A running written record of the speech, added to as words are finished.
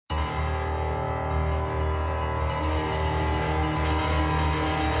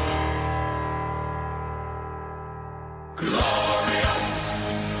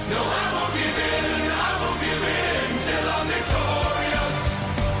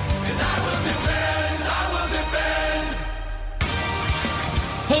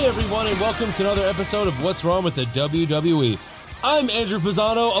Hey everyone, and welcome to another episode of What's Wrong with the WWE. I'm Andrew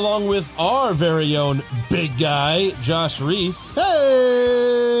Pisano, along with our very own big guy, Josh Reese.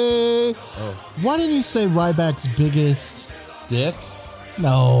 Hey! Why didn't you say Ryback's biggest dick?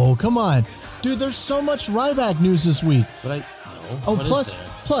 No, come on. Dude, there's so much Ryback news this week. But Oh,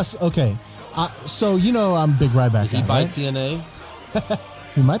 plus, okay. So, you know I'm a big Ryback Did he guy, buy right? TNA?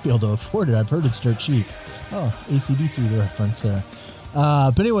 He might be able to afford it. I've heard it's dirt cheap. Oh, AC/DC reference there.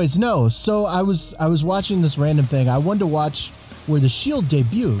 But anyways, no. So I was watching this random thing. I wanted to watch where the Shield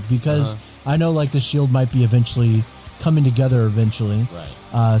debuted because I know like the Shield might be eventually coming together eventually.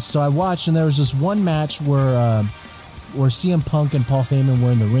 Right. So I watched, and there was this one match where CM Punk and Paul Heyman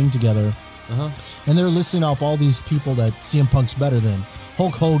were in the ring together, and they were listing off all these people that CM Punk's better than: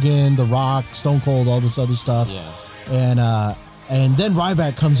 Hulk Hogan, The Rock, Stone Cold, all this other stuff. Yeah. And then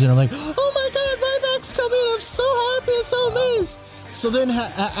Ryback comes in. I'm like, oh my God, Ryback's coming! I'm so happy, I'm so amazed. So then,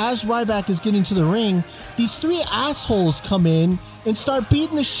 as Ryback is getting to the ring, these three assholes come in and start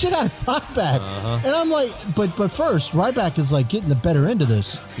beating the shit out of Ryback. And I'm like, but first, Ryback is like getting the better end of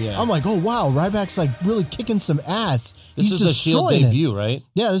this. Yeah. I'm like, oh wow, Ryback's like really kicking some ass. This is the Shield debut, right?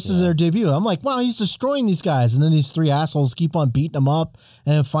 Yeah, this is their debut. I'm like, wow, he's destroying these guys. And then these three assholes keep on beating him up.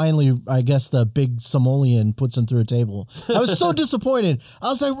 And then finally, I guess the big Samoan puts him through a table. I was so disappointed. I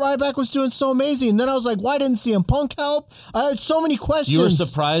was like, Ryback was doing so amazing. And then I was like, why didn't CM Punk help? I had so many questions. You were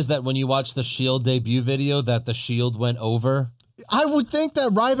surprised that when you watched the Shield debut video that the Shield went over? I would think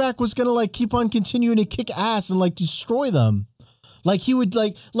that Ryback was going to like keep on continuing to kick ass and like destroy them. Like he would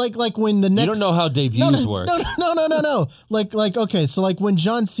like when the next... You don't know how debuts work. No. Like, okay, so like when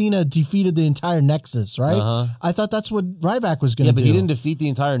John Cena defeated the entire Nexus, right? I thought that's what Ryback was going to do. Yeah, but he didn't defeat the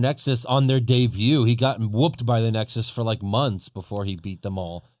entire Nexus on their debut. He got whooped by the Nexus for like months before he beat them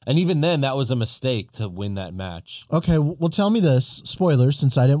all. And even then, that was a mistake to win that match. Okay, well, tell me this. Spoilers,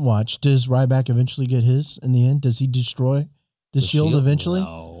 since I didn't watch. Does Ryback eventually get his in the end? Does he destroy the Shield eventually?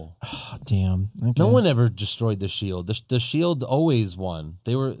 No. Oh, damn. Okay. No one ever destroyed the Shield. The Shield always won.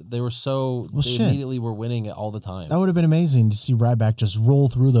 They immediately were winning it all the time. That would have been amazing to see Ryback just roll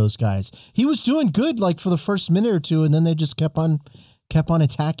through those guys. He was doing good like for the first minute or two, and then they just kept on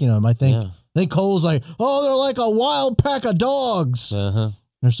attacking him. I think Cole's like, oh, they're like a wild pack of dogs.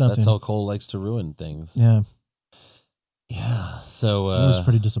 Or something. That's how Cole likes to ruin things. Yeah. Yeah. So it was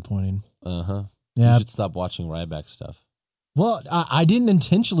pretty disappointing. Yeah. You should stop watching Ryback stuff. Well, I didn't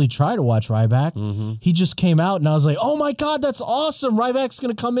intentionally try to watch Ryback. He just came out, and I was like, oh, my God, that's awesome. Ryback's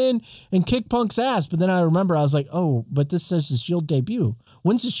going to come in and kick Punk's ass. But then I remember, I was like, oh, but this says the Shield debut.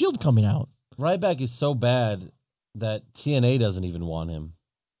 When's the Shield coming out? Ryback is so bad that TNA doesn't even want him.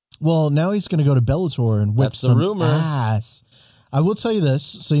 Well, now he's going to go to Bellator and whip some rumor. Ass. I will tell you this.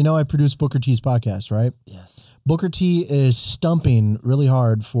 So, you know, I produce Booker T's podcast, right? Yes. Booker T is stumping really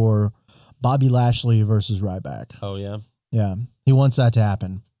hard for Bobby Lashley versus Ryback. Oh, yeah? Yeah. He wants that to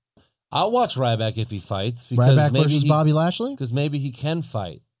happen. I'll watch Ryback if he fights. Ryback versus Bobby Lashley? Because maybe he can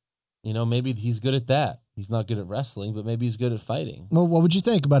fight. You know, maybe he's good at that. He's not good at wrestling, but maybe he's good at fighting. Well, what would you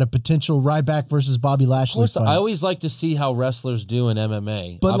think about a potential Ryback versus Bobby Lashley fight? I always like to see how wrestlers do in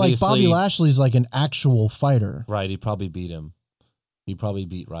MMA. But obviously, like Bobby Lashley's like an actual fighter. Right. He'd probably beat him. He probably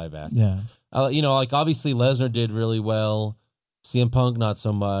beat Ryback. Yeah. You know, like obviously Lesnar did really well. CM Punk, not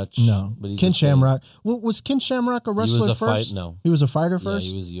so much. No. But Ken Shamrock. Was Ken Shamrock a wrestler he was a first? No. He was a fighter first?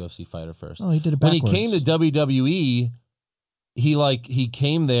 Yeah, he was a UFC fighter first. Oh, he did it backwards. When he came to WWE, he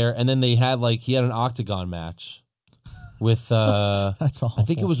came there and then he had an octagon match with that's awful. I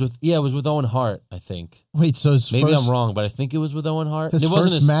think it was with Owen Hart, I think. Wait, so maybe I'm wrong, but I think it was with Owen Hart. His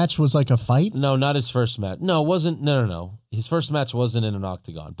first match was like a fight? No, not his first match. No, it wasn't. No. His first match wasn't in an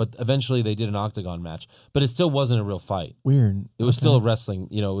octagon, but eventually they did an octagon match. But it still wasn't a real fight. Weird. It was still a wrestling.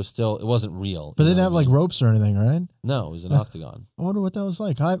 You know, it wasn't real. But they didn't have like ropes or anything, right? No, it was an octagon. I wonder what that was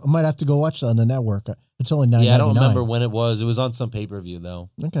like. I might have to go watch that on the network. It's only $9.99. Yeah, I don't remember when it was. It was on some pay-per-view though.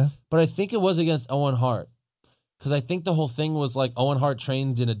 Okay. But I think it was against Owen Hart. Because I think the whole thing was like Owen Hart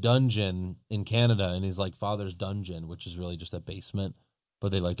trained in a dungeon in Canada in his like father's dungeon, which is really just a basement,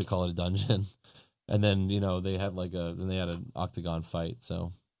 but they like to call it a dungeon. And then, you know, they had an octagon fight.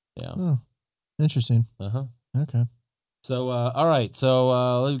 So, yeah. Oh, interesting. Okay. So, all right.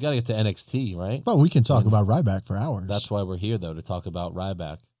 So, we got to get to NXT, right? Well, we can talk about Ryback for hours. That's why we're here, though, to talk about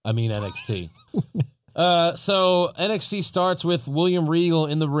NXT. So NXT starts with William Regal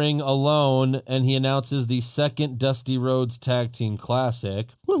in the ring alone, and he announces the second Dusty Rhodes Tag Team Classic.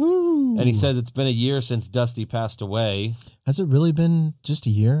 Woohoo! And he says it's been a year since Dusty passed away. Has it really been just a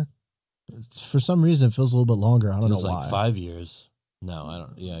year? For some reason, it feels a little bit longer. I don't know why. Like 5 years. No, I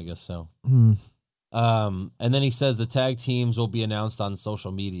don't. Yeah, I guess so. And then he says the tag teams will be announced on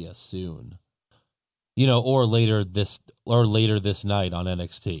social media soon. Or later this night on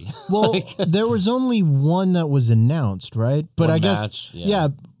NXT. Well, there was only one that was announced, right? But One I guess match, yeah.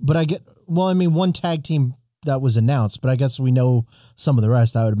 but one tag team that was announced, but I guess we know some of the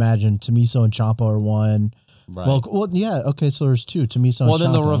rest. I would imagine Tommaso and Ciampa are one. Right. Well, yeah. Okay, so there's two. Tommaso and Ciampa. Well,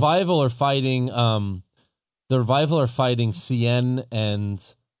 then the Revival are fighting. The Revival are fighting Cien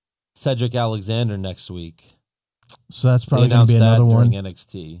and Cedric Alexander next week. So that's probably going to be another one during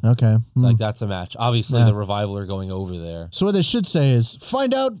NXT. Okay, Like that's a match. Obviously, the Revival are going over there. So what they should say is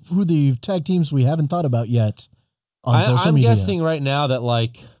find out who the tag teams we haven't thought about yet on social media. I'm guessing right now that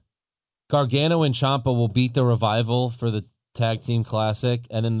like Gargano and Ciampa will beat the Revival for the tag team classic,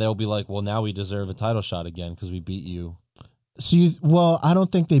 and then they'll be like, "Well, now we deserve a title shot again because we beat you." So I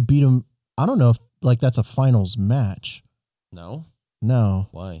don't think they beat him. I don't know if like that's a finals match. No.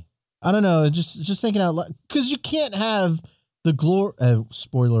 Why? I don't know. Just thinking out loud, because you can't have the glory.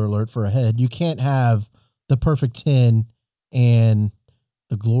 Spoiler alert for Ahead. You can't have the Perfect 10 and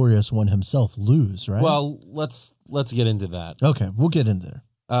the Glorious One himself lose, right? Well, let's get into that. Okay, we'll get into there.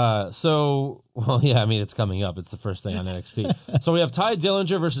 It's coming up. It's the first thing on NXT. So we have Ty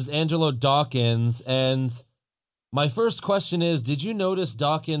Dillinger versus Angelo Dawkins, and my first question is: did you notice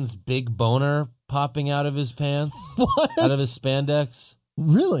Dawkins' big boner popping out of his pants? What? Out of his spandex?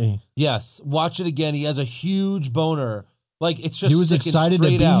 Really? Yes. Watch it again. He has a huge boner. Like, it's just he was excited to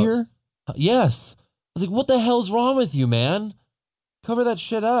be out. here? Yes. I was like, what the hell's wrong with you, man? Cover that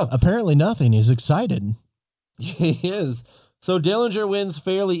shit up. Apparently nothing. He's excited. He is. So Dillinger wins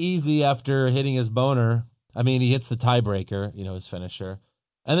fairly easy after hitting his boner. I mean, he hits the tiebreaker, his finisher.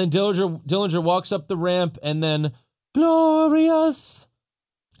 And then Dillinger walks up the ramp and then, glorious.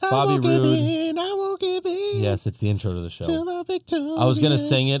 Bobby Roode. I won't give in. Yes, it's the intro to the show. The I was going to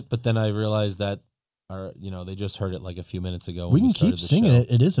sing it, but then I realized that they just heard it like a few minutes ago. We can keep singing it.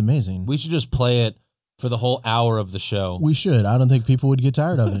 It is amazing. We should just play it for the whole hour of the show. We should. I don't think people would get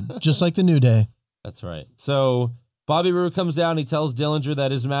tired of it. Just like the New Day. That's right. So Bobby Roode comes down. He tells Dillinger that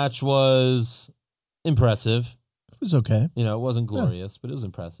his match was impressive. It was okay. It wasn't glorious, but it was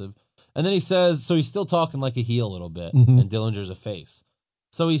impressive. And then he says, so he's still talking like a heel a little bit, and Dillinger's a face.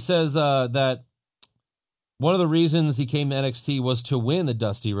 So he says that one of the reasons he came to NXT was to win the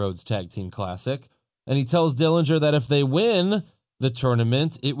Dusty Rhodes Tag Team Classic. And he tells Dillinger that if they win the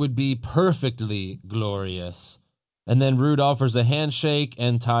tournament, it would be perfectly glorious. And then Roode offers a handshake,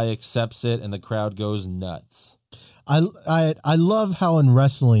 and Ty accepts it, and the crowd goes nuts. I love how in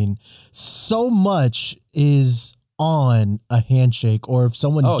wrestling, so much is on a handshake, or if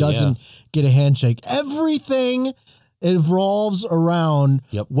someone doesn't get a handshake, everything revolves around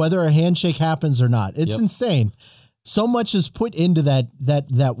whether a handshake happens or not. It's insane. So much is put into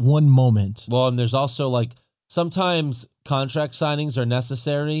that one moment. Well, and there's also like sometimes contract signings are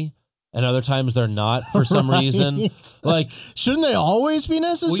necessary and other times they're not for some reason. Like, shouldn't they always be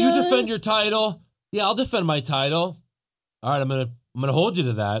necessary? Will you defend your title? Yeah, I'll defend my title. All right, I'm gonna hold you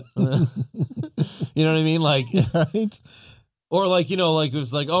to that. You know what I mean? Like, right? Or like, like it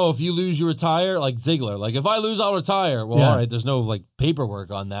was like, oh, if you lose, you retire. Like Ziggler, like if I lose, I'll retire. Well, all right, there's no like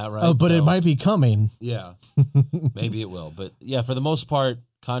paperwork on that, right? Oh, but it might be coming. Yeah, maybe it will. But yeah, for the most part,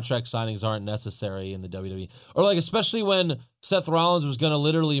 contract signings aren't necessary in the WWE. Or like, especially when Seth Rollins was going to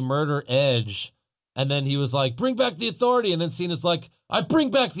literally murder Edge, and then he was like, bring back the Authority. And then Cena's like, I bring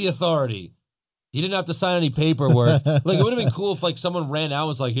back the Authority. He didn't have to sign any paperwork. Like, it would have been cool if like someone ran out and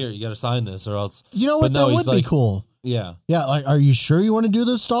was like, here, you got to sign this or else. You know what? That would be cool. Yeah. Yeah. Like, are you sure you want to do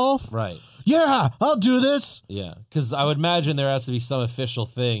this, Dolph? Right. Yeah, I'll do this. Yeah. Because I would imagine there has to be some official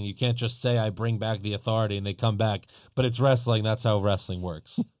thing. You can't just say, I bring back the Authority and they come back. But it's wrestling. That's how wrestling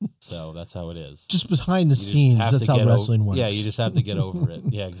works. So that's how it is. Just behind the scenes, that's how wrestling works. Yeah, you just have to get over it.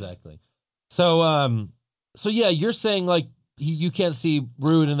 Yeah, exactly. So yeah, you're saying like you can't see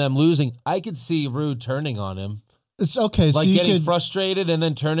Roode and them losing. I could see Roode turning on him. It's okay. Like so getting frustrated and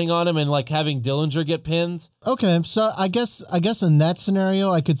then turning on him and like having Dillinger get pinned. Okay, so I guess in that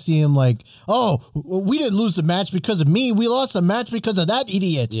scenario, I could see him like, oh, we didn't lose the match because of me. We lost the match because of that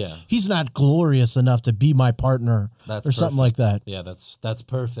idiot. Yeah, he's not glorious enough to be my partner. That's or something like that. Yeah, that's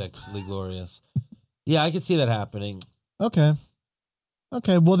perfectly glorious. Yeah, I could see that happening. Okay.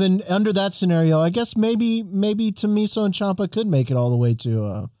 Well, then under that scenario, I guess maybe Tommaso and Ciampa could make it all the way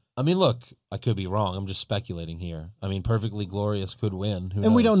to. I mean, look, I could be wrong. I'm just speculating here. I mean, Perfectly Glorious could win. Who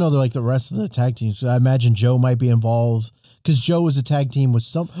knows? We don't know the rest of the tag teams. So I imagine Joe might be involved because Joe was a tag team with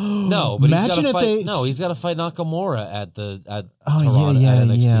some. No, but he's got to fight. No, he's got to fight Nakamura at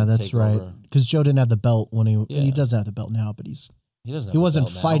Toronto. Yeah, that's right. Because Joe didn't have the belt when he doesn't have the belt now, but he's He doesn't. Have He the wasn't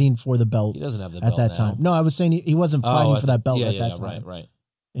belt now. fighting for the belt. He doesn't have the at belt that now. time. No, I was saying he wasn't fighting for that belt at that time. Right.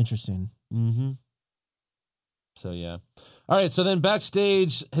 Interesting. Mm-hmm. So yeah. All right. So then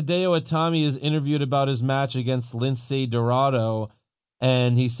backstage, Hideo Itami is interviewed about his match against Lince Dorado,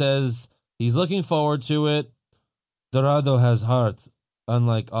 and he says he's looking forward to it. Dorado has heart,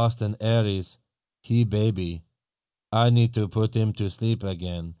 unlike Austin Aries. He baby. I need to put him to sleep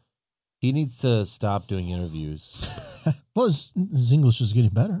again. He needs to stop doing interviews. Well, his English is getting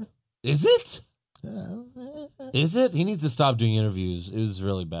better. Is it? Is it? He needs to stop doing interviews. It was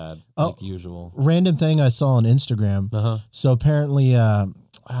really bad, like usual. Random thing I saw on Instagram. Uh-huh. So apparently, I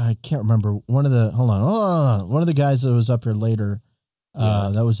can't remember one of the. Hold on. One of the guys that was up here later.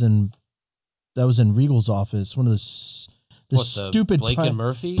 That was in Regal's office. One of the stupid Blake and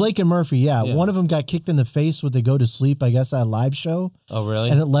Murphy. Blake and Murphy. Yeah, one of them got kicked in the face with the Go to Sleep. I guess at a live show. Oh, really?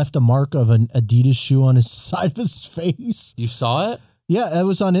 And it left a mark of an Adidas shoe on his side of his face. You saw it? Yeah, it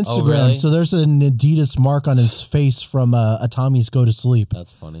was on Instagram. Oh, really? So there's an Adidas mark on his face from Atami's Go to Sleep.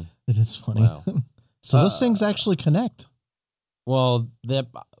 That's funny. It is funny. Wow. So those things actually connect. Well,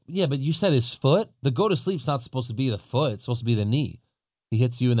 yeah, but you said his foot. The Go to Sleep's not supposed to be the foot. It's supposed to be the knee. He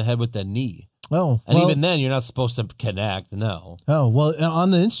hits you in the head with the knee. Oh, and even then, you're not supposed to connect. No. Oh well,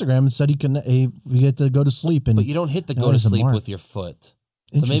 on the Instagram it said he get to go to sleep, and but you don't hit the Go to Sleep with your foot.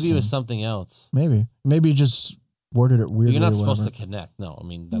 So maybe it was something else. Maybe you just worded it weirdly. You're not supposed to connect. No, I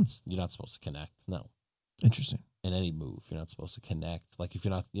mean you're not supposed to connect. No. Interesting. In any move, you're not supposed to connect. Like if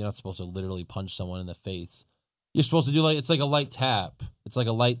you're not supposed to literally punch someone in the face. You're supposed to do it's like a light tap. It's like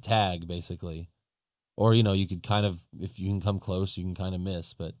a light tag, basically. Or you could kind of, if you can come close, you can kind of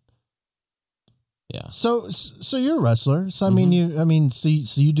miss, but. Yeah. So you're a wrestler. So so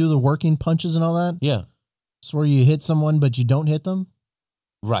you do the working punches and all that? Yeah. So where you hit someone but you don't hit them?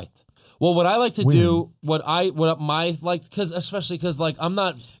 Right. Well, what I like to do, especially because I'm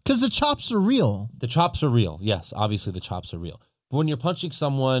not, because the chops are real. The chops are real. Yes, obviously the chops are real. But when you're punching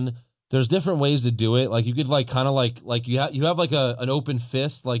someone, there's different ways to do it. Like you could kind of like you have like an open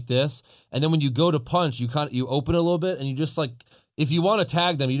fist like this, and then when you go to punch, you open it a little bit, and you just if you want to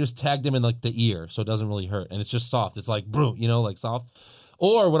tag them, you just tag them in the ear, so it doesn't really hurt, and it's just soft. It's like soft.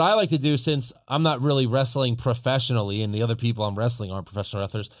 Or what I like to do, since I'm not really wrestling professionally, and the other people I'm wrestling aren't professional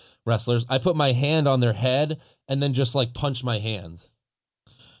wrestlers, I put my hand on their head and then just punch my hand.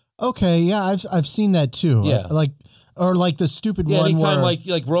 Okay, yeah, I've seen that too. Yeah, or the stupid one. Anytime where,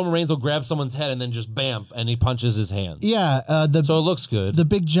 like Roman Reigns will grab someone's head and then just bam, and he punches his hand. Yeah, so it looks good. The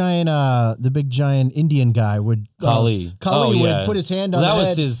big giant Indian guy would Kali would put his hand on the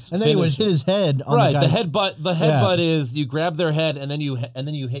head, and then he would hit his head on the guy's... The headbutt is you grab their head and then you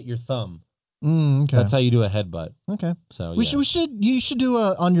hit your thumb. Okay. That's how you do a headbutt. Okay. So you should do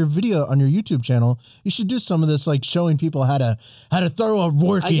on your video on your YouTube channel. You should do some of this, showing people how to throw a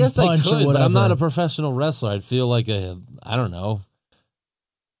working punch I could, or whatever. But I'm not a professional wrestler. I'd feel like I don't know.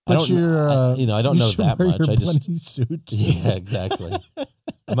 I don't know that much. I just bunny suit. Yeah, exactly.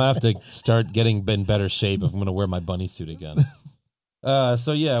 I might have to start getting in better shape if I'm going to wear my bunny suit again.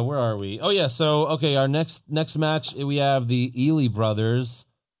 So yeah, where are we? Oh yeah, so okay, our next match we have the Ely brothers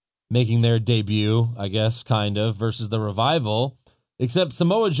making their debut, I guess, kind of, versus the Revival. Except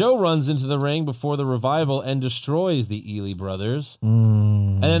Samoa Joe runs into the ring before the Revival and destroys the Ely brothers.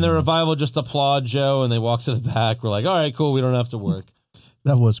 And then the Revival just applaud Joe and they walk to the back. We're like, all right, cool, we don't have to work.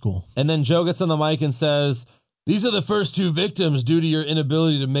 That was cool. And then Joe gets on the mic and says, "These are the first two victims due to your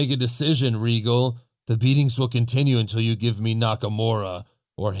inability to make a decision, Regal. The beatings will continue until you give me Nakamura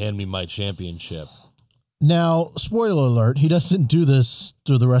or hand me my championship." Now, spoiler alert, he doesn't do this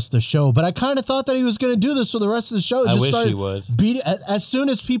through the rest of the show, but I kind of thought that he was going to do this for the rest of the show. I wish he would. As soon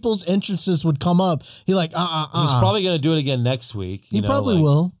as people's entrances would come up, He's probably going to do it again next week. He probably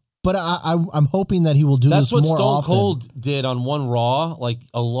will, but I'm hoping that he will do this more often. That's what Stone Cold did on one Raw,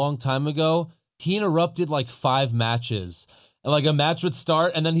 a long time ago. He interrupted 5 matches. And a match would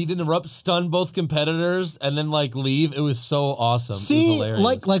start, and then he'd interrupt, stun both competitors, and then leave. It was so awesome. See, it was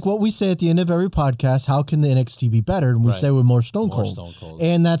hilarious. like what we say at the end of every podcast, how can the NXT be better? And we say with more Stone Cold.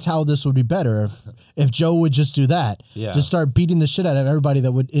 And that's how this would be better if Joe would just do that. Yeah. Just start beating the shit out of everybody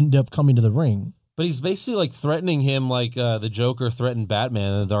that would end up coming to the ring. But he's basically threatening him like the Joker threatened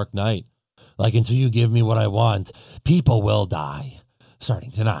Batman in The Dark Knight. Until you give me what I want, people will die. Starting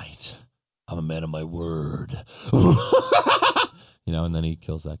tonight. I'm a man of my word. And then he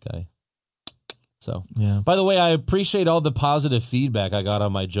kills that guy. So, yeah. By the way, I appreciate all the positive feedback I got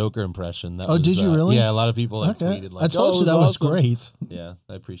on my Joker impression. Did you really? Yeah, a lot of people tweeted I told you that was great. Yeah,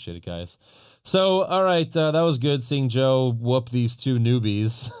 I appreciate it, guys. So, all right, that was good seeing Joe whoop these two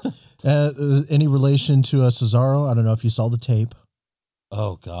newbies. Any relation to Cesaro? I don't know if you saw the tape.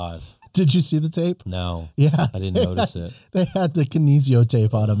 Oh, God. Did you see the tape? No. Yeah. I didn't notice it. They had the kinesio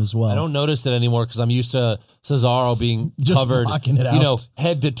tape on him as well. I don't notice it anymore because I'm used to Cesaro being Just covered, blocking it out.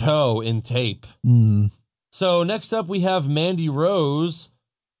 head to toe in tape. Mm. So next up, we have Mandy Rose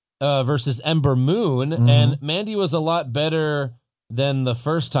versus Ember Moon. Mhm. And Mandy was a lot better than the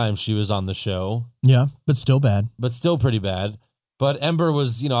first time she was on the show. Yeah, but still bad. But still pretty bad. But Ember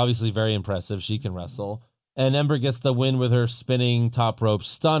was, obviously very impressive. She can wrestle. And Ember gets the win with her spinning top rope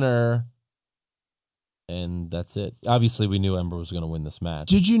stunner. And that's it. Obviously, we knew Ember was going to win this match.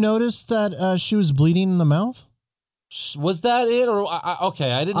 Did you notice that she was bleeding in the mouth? Was that it? Or I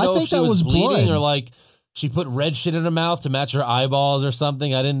didn't know think if she that was was bleeding blood. or like she put red shit in her mouth to match her eyeballs or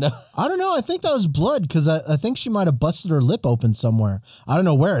something. I didn't know. I don't know. I think that was blood because I think she might have busted her lip open somewhere. I don't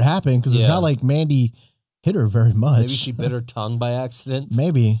know where it happened because it's not like Mandy hit her very much. Maybe she bit her tongue by accident.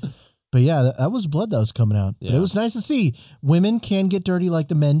 Maybe. But yeah, that was blood that was coming out. Yeah. But it was nice to see. Women can get dirty like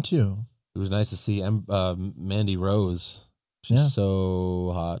the men too. It was nice to see Mandy Rose. She's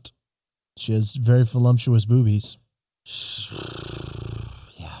so hot. She has very voluptuous boobies.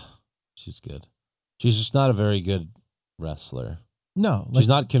 Yeah, she's good. She's just not a very good wrestler. No. She's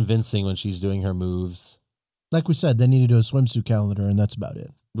not convincing when she's doing her moves. Like we said, they need to do a swimsuit calendar, and that's about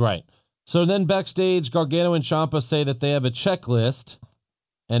it. Right. So then backstage, Gargano and Ciampa say that they have a checklist,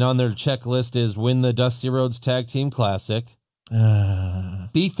 and on their checklist is win the Dusty Rhodes Tag Team Classic,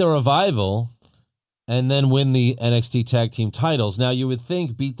 beat the Revival, and then win the NXT Tag Team titles. Now, you would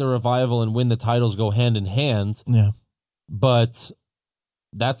think beat the Revival and win the titles go hand in hand, Yeah. but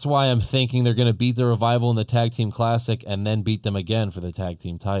that's why I'm thinking they're going to beat the Revival in the Tag Team Classic and then beat them again for the Tag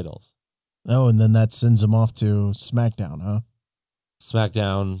Team titles. Oh, and then that sends them off to SmackDown, huh?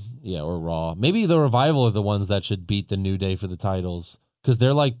 SmackDown, or Raw. Maybe the Revival are the ones that should beat the New Day for the titles because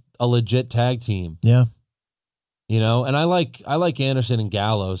they're like a legit tag team. Yeah. And I like Anderson and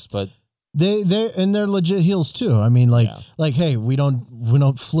Gallows, but they're legit heels too. I mean, hey, we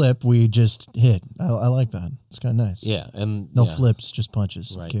don't flip, we just hit. I like that. It's kind of nice. Yeah, and no flips, just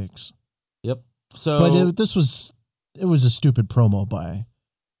punches, right. kicks. Yep. So, but it was a stupid promo by.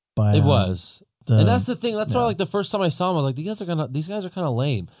 It was. And that's the thing. That's why, like, the first time I saw them, I was like, these guys are kind of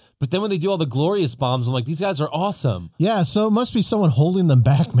lame. But then when they do all the glorious bombs, I'm like, these guys are awesome. Yeah, so it must be someone holding them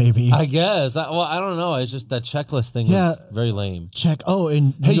back, maybe. I guess. I don't know. It's just that checklist thing was very lame. Check. Oh,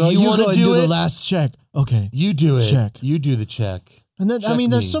 and hey, you want to do the last check? Okay, you do it. Check. You do the check. And then check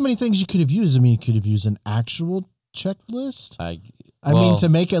there's so many things you could have used. I mean, you could have used an actual checklist. I mean, to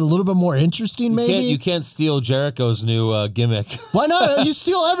make it a little bit more interesting, maybe. You can't steal Jericho's new gimmick. Why not? You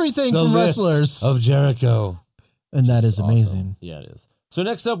steal everything from wrestlers. Of Jericho. And that is amazing. Awesome. Yeah, it is. So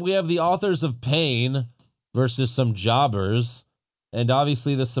next up, we have the Authors of Pain versus some jobbers. And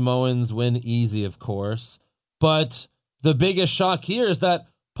obviously the Samoans win easy, of course. But the biggest shock here is that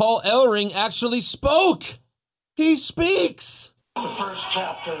Paul Ellering actually spoke. He speaks. The first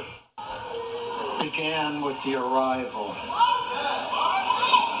chapter began with the arrival.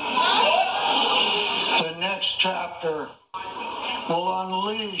 The next chapter will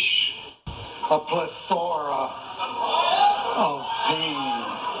unleash a plethora of pain.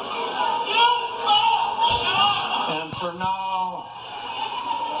 And for now,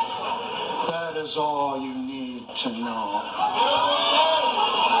 that is all you need to know.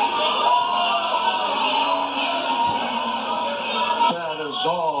 That is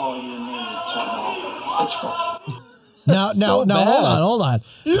all you need to know. Let's go. Now, hold on.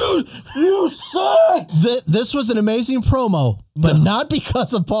 You suck. This was an amazing promo, but not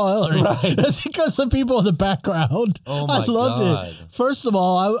because of Paul Ellering. Right. It's because of people in the background. Oh my I loved God. it. First of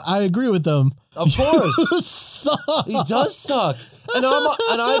all, I agree with them. Of course. You suck. He does suck. And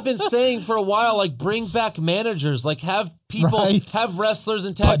I've been saying for a while, like, bring back managers, like, have people, have wrestlers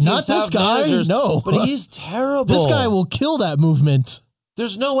and tag But teams, not this have guy. managers. No. But he's terrible. This guy will kill that movement.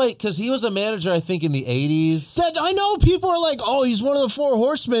 There's no way, because he was a manager, I think, in the 80s. I know people are like, oh, he's one of the four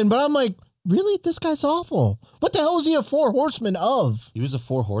horsemen, but I'm like, really? This guy's awful. What the hell is he a four horseman of? He was a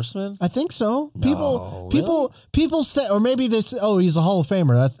four horseman? I think so. No, People say, or maybe they say, oh, he's a Hall of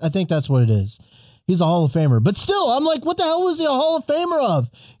Famer. I think that's what it is. He's a Hall of Famer. But still, I'm like, what the hell was he a Hall of Famer of?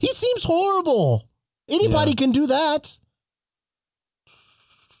 He seems horrible. Anybody can do that.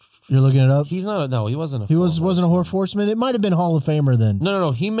 You're looking it up? He's not. He wasn't a He wasn't a horseman. It might have been Hall of Famer then.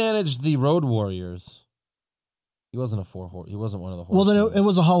 No. He managed the Road Warriors. He wasn't He wasn't one of the horsemen. Well, then it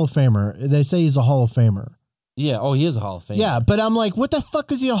was a Hall of Famer. They say he's a Hall of Famer. Yeah. Oh, he is a Hall of Famer. Yeah, but I'm like, what the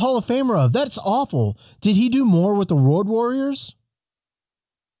fuck is he a Hall of Famer of? That's awful. Did he do more with the Road Warriors?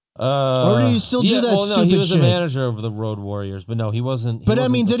 Or do you still do that well, no, he stupid was shit? a manager of the Road Warriors, but no, he wasn't. But I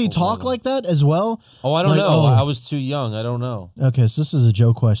mean, did he talk like that as well? Oh, I don't Like, know. oh. I was too young. I don't know. Okay, so this is a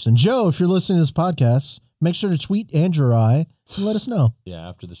Joe question. Joe, if you're listening to this podcast, make sure to tweet Andrew or I and let us know. Yeah,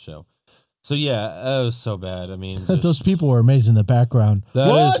 after the show. So yeah, it was so bad. I mean, Those people were amazing in the background.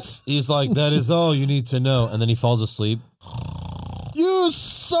 He's like, that is all you need to know, and then he falls asleep. You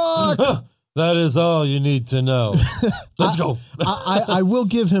suck. That is all you need to know. Let's go. I will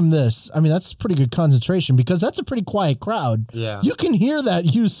give him this. I mean, that's pretty good concentration because that's a pretty quiet crowd. Yeah. You can hear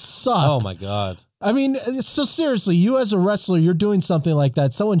that. You suck. Oh, my God. I mean, so seriously, you as a wrestler, you're doing something like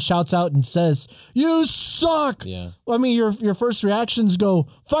that. Someone shouts out and says, you suck. Yeah. Well, I mean, your first reactions go,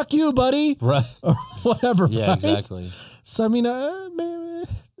 fuck you, buddy. Right. Or whatever. Yeah, right? exactly. So, I mean,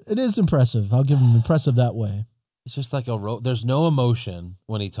 it is impressive. I'll give him impressive that way. It's just like there's no emotion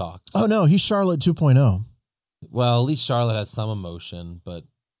when he talks. Oh, no, he's Charlotte 2.0. Well, at least Charlotte has some emotion, but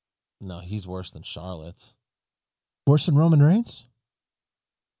no, he's worse than Charlotte. Worse than Roman Reigns?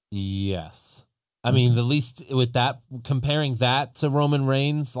 Yes. I mean, the least with that, comparing that to Roman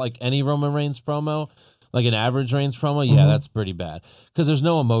Reigns, like any Roman Reigns promo, like an average Reigns promo, yeah, that's pretty bad. Because there's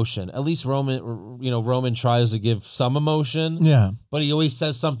no emotion. At least Roman tries to give some emotion. Yeah. But he always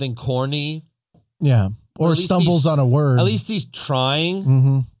says something corny. Yeah. Or stumbles on a word. At least he's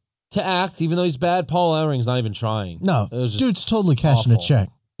trying to act, even though he's bad. Paul Ellering's not even trying. No, dude's totally cashing awful. a check.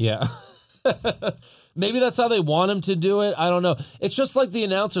 Yeah. Maybe that's how they want him to do it. I don't know. It's just like the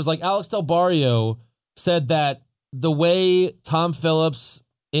announcers, like Alex Del Barrio said that the way Tom Phillips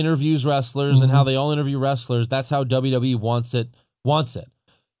interviews wrestlers and how they all interview wrestlers, that's how WWE wants it.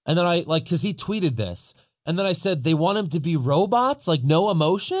 And then because he tweeted this, and then I said, they want him to be robots, like no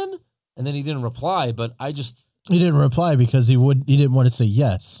emotion? And then he didn't reply, but He didn't reply because he didn't want to say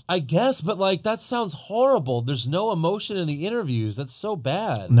yes. I guess, but like that sounds horrible. There's no emotion in the interviews. That's so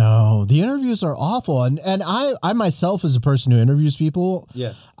bad. No, the interviews are awful. And I myself, as a person who interviews people,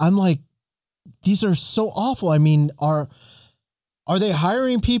 I'm like, these are so awful. I mean, are they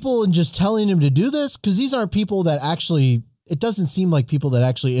hiring people and just telling them to do this? Because these aren't people that actually. It doesn't seem like people that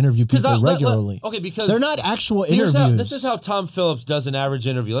actually interview people regularly. Okay, because they're not actual interviews. This is how Tom Phillips does an average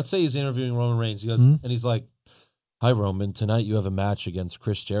interview. Let's say he's interviewing Roman Reigns. He goes, and he's like, "Hi, Roman. Tonight you have a match against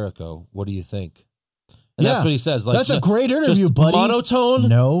Chris Jericho. What do you think?" And that's what he says. Like, that's a great interview, just buddy. Monotone.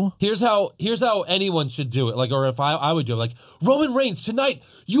 No. Here's how anyone should do it. Like, or if I would do it, like, Roman Reigns, tonight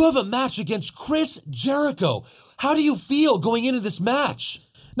you have a match against Chris Jericho. How do you feel going into this match?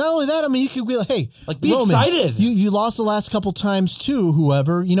 Not only that, I mean, you could be like, "Hey, be Roman, excited. You lost the last couple times too.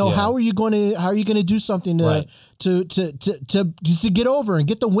 Whoever, how are you going to do something to get over and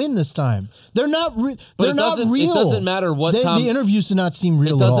get the win this time?" They're not. They're not real. It doesn't matter what the interviews do not seem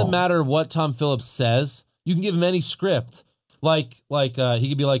real. It doesn't at all. matter what Tom Phillips says. You can give him any script. Like he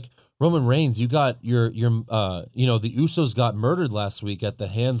could be like, Roman Reigns, you got your the Usos got murdered last week at the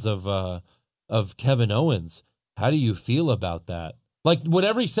hands of Kevin Owens. How do you feel about that? Like,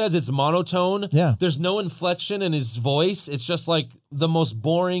 whatever he says, it's monotone. Yeah. There's no inflection in his voice. It's just like the most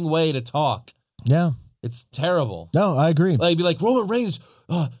boring way to talk. Yeah. It's terrible. No, I agree. Like, be like, Roman Reigns,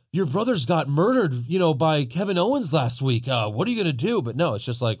 your brothers got murdered, by Kevin Owens last week. What are you going to do? But no, it's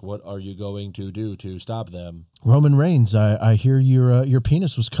just like, what are you going to do to stop them? Roman Reigns, I hear your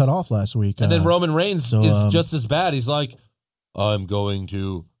penis was cut off last week. And then Roman Reigns is just as bad. He's like, I'm going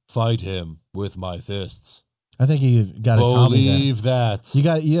to fight him with my fists. I think you got a Tommy there. Believe that.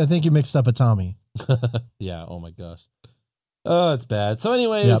 I think you mixed up a Tommy. Yeah, oh my gosh. Oh, it's bad. So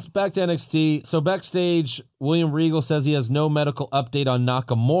anyways, back to NXT. So backstage, William Regal says he has no medical update on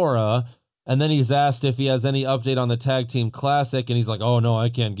Nakamura, and then he's asked if he has any update on the Tag Team Classic, and he's like, oh no, I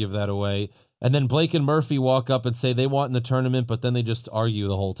can't give that away. And then Blake and Murphy walk up and say they want in the tournament, but then they just argue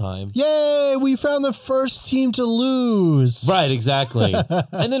the whole time. Yay, we found the first team to lose. Right, exactly.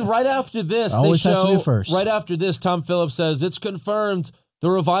 And then right after this, right after this, Tom Phillips says, it's confirmed, the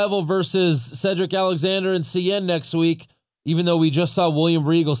Revival versus Cedric Alexander and CN next week, even though we just saw William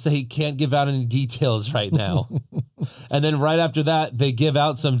Regal say he can't give out any details right now. And then right after that, they give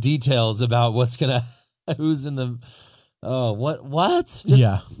out some details about who's in the... Oh, what?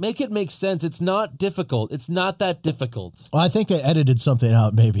 Just make it make sense. It's not difficult. It's not that difficult. Well, I think they edited something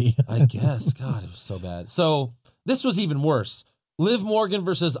out, maybe. I guess. God, it was so bad. So this was even worse. Liv Morgan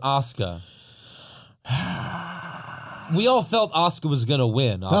versus Asuka. We all felt Asuka was going to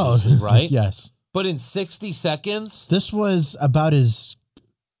win, obviously, right? Yes. But in 60 seconds? This was about it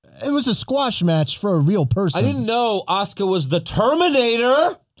was a squash match for a real person. I didn't know Asuka was the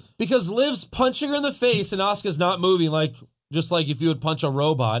Terminator. Because Liv's punching her in the face and Asuka's not moving, just like if you would punch a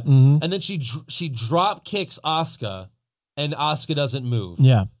robot. And then she drop kicks Asuka and Asuka doesn't move.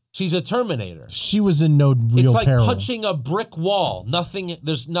 Yeah. She's a Terminator. She was in no real It's like peril. punching a brick wall.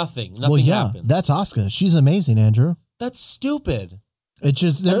 There's nothing. Well, yeah, happens. that's Asuka. She's amazing, Andrew. That's stupid. It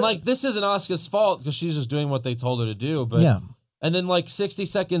just And like this isn't Asuka's fault because she's just doing what they told her to do. But yeah. And then like 60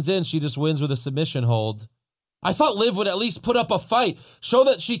 seconds in, she just wins with a submission hold. I thought Liv would at least put up a fight, show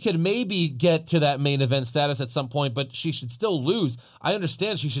that she could maybe get to that main event status at some point, but she should still lose. I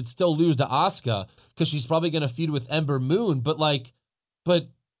understand she should still lose to Asuka because she's probably going to feud with Ember Moon, but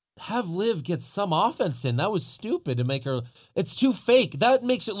have Liv get some offense in. That was stupid to make her. It's too fake. That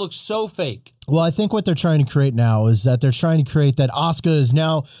makes it look so fake. Well, I think what they're trying to create now is that they're trying to create that Asuka is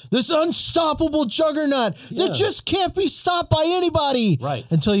now this unstoppable juggernaut that just can't be stopped by anybody. Right.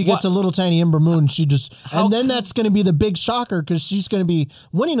 Until you get to little tiny Ember Moon. That's going to be the big shocker because she's going to be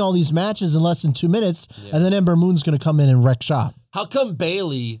winning all these matches in less than 2 minutes. Yeah. And then Ember Moon's going to come in and wreck shop. How come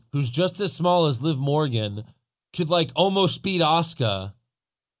Bayley, who's just as small as Liv Morgan, could like almost beat Asuka,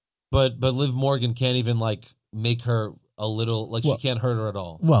 but Liv Morgan can't even like make her a little she can't hurt her at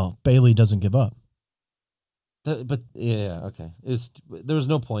all. Well, Bayley doesn't give up. But yeah, okay. There was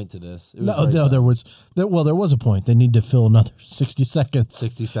no point to this. There was a point. They need to fill another 60 seconds.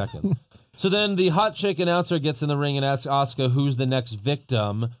 60 seconds. So then the hot chick announcer gets in the ring and asks Asuka who's the next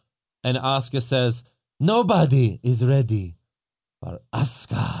victim, and Asuka says, "Nobody is ready for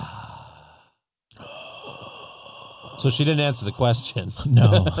Asuka." So she didn't answer the question.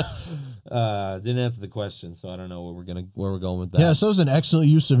 No. Didn't answer the question, so I don't know where we're going with that. Yeah, so it was an excellent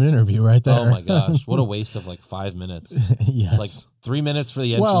use of an interview right there. Oh my gosh, what a waste of like 5 minutes. Yes. Like 3 minutes for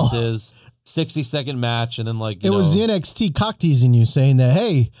the entrances, 60-second match, and then like it was the NXT cock teasing you, saying that,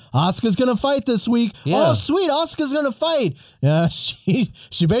 hey, Asuka's gonna fight this week. Yeah. Oh sweet, Asuka's gonna fight. Yeah, she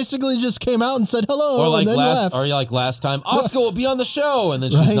basically just came out and said hello, or like and then left. Or like last time, Asuka will be on the show, and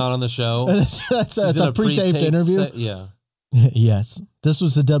then she's not on the show. That's a pre-taped interview. Yeah. Yes. This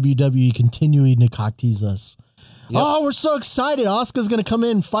was the WWE continuing to cock tease us. Yep. Oh, we're so excited. Asuka's going to come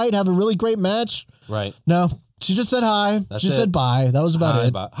in, fight, have a really great match. Right. No, she just said hi. She said bye. That was about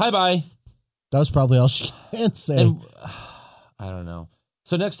it. Hi, bye. That was probably all she can say. And, I don't know.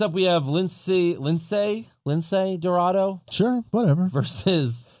 So next up we have Lindsay Dorado. Sure, whatever.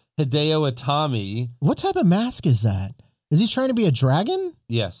 Versus Hideo Itami. What type of mask is that? Is he trying to be a dragon?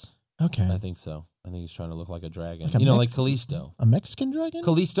 Yes. Okay. I think so. I think he's trying to look like a dragon. Like like Kalisto. A Mexican dragon?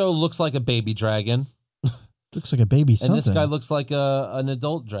 Kalisto looks like a baby dragon. Looks like a baby something. And this guy looks like an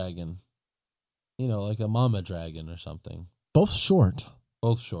adult dragon. Like a mama dragon or something. Both short.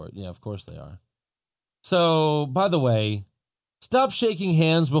 Both short. Yeah, of course they are. So, by the way, stop shaking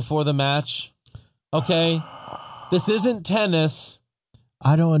hands before the match. Okay? This isn't tennis.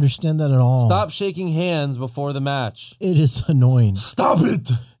 I don't understand that at all. Stop shaking hands before the match. It is annoying. Stop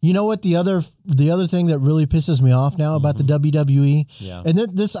it. You know what the other thing that really pisses me off now about the WWE? Yeah. And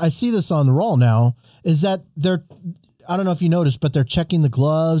I see this on the Raw now, is that I don't know if you noticed, but they're checking the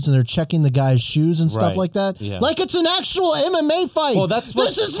gloves and they're checking the guy's shoes and stuff like that. Yeah. Like it's an actual MMA fight. Well, this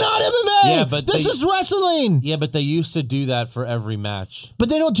is not MMA. Yeah, but this is wrestling. Yeah, but they used to do that for every match. But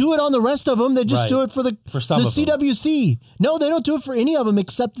they don't do it on the rest of them. They just do it for some of them. CWC. No, they don't do it for any of them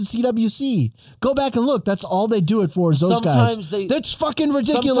except the CWC. Go back and look. That's all they do it for is those guys. That's fucking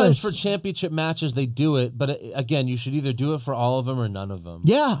ridiculous. Sometimes for championship matches they do it, but again, you should either do it for all of them or none of them.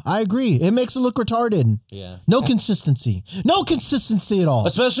 Yeah, I agree. It makes it look retarded. Yeah. No consistency. No consistency at all.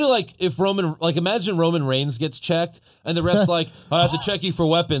 Especially like if imagine Roman Reigns gets checked and the ref's like, I have to check you for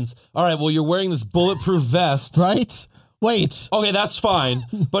weapons. All right, well, you're wearing this bulletproof vest. Right? Wait. Okay, that's fine.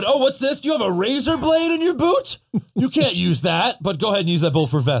 But what's this? Do you have a razor blade in your boot? You can't use that, but go ahead and use that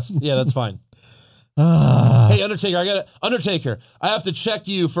bulletproof vest. Yeah, that's fine. Hey, Undertaker, I have to check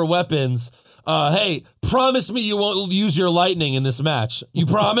you for weapons. Hey, promise me you won't use your lightning in this match. You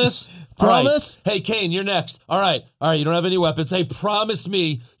promise? Promise? Right. Hey, Kane, you're next. All right, you don't have any weapons. Hey, promise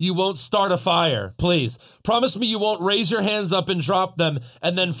me you won't start a fire, please. Promise me you won't raise your hands up and drop them,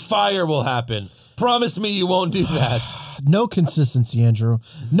 and then fire will happen. Promise me you won't do that. No consistency, Andrew.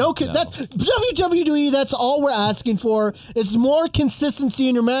 That's WWE. That's all we're asking for. It's more consistency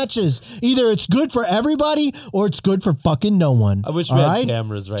in your matches. Either it's good for everybody or it's good for fucking no one. I wish we had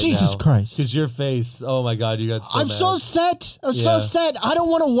cameras right now. Jesus Christ. Because your face, oh my God, you got so I'm mad. so upset. I'm so upset. I don't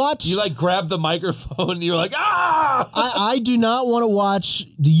want to watch. You like grabbed the microphone and you were like, ah! I do not want to watch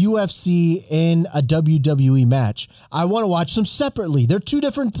the UFC in a WWE match. I want to watch them separately. They're two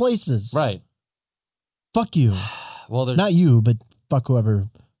different places. Right. Fuck you. Well, not you, but fuck whoever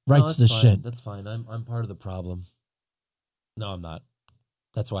writes this shit. That's fine. I'm part of the problem. No, I'm not.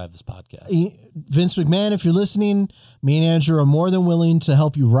 That's why I have this podcast. Vince McMahon, if you're listening, me and Andrew are more than willing to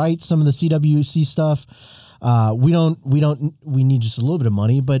help you write some of the CWC stuff. We need just a little bit of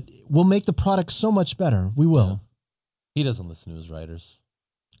money, but we'll make the product so much better. We will. Yeah. He doesn't listen to his writers.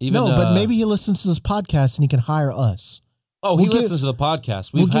 But maybe he listens to this podcast and he can hire us. Oh, he listens to the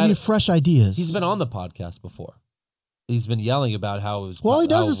podcast. We'll give you fresh ideas. He's been on the podcast before. He's been yelling about how it was. Well, he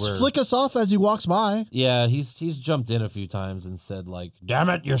does is flick us off as he walks by. Yeah, he's jumped in a few times and said like, "Damn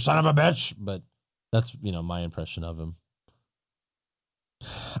it, you son of a bitch!" But that's my impression of him.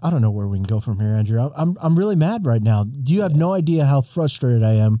 I don't know where we can go from here, Andrew. I'm really mad right now. You have no idea how frustrated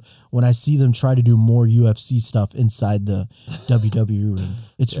I am when I see them try to do more UFC stuff inside the WWE ring.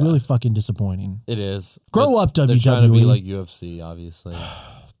 It's really fucking disappointing. It is. Grow up, WWE. They're trying to be like UFC, obviously.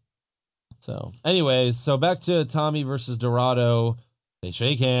 So, anyways, back to Tommy versus Dorado. They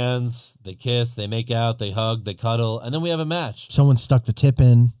shake hands, they kiss, they make out, they hug, they cuddle, and then we have a match. Someone stuck the tip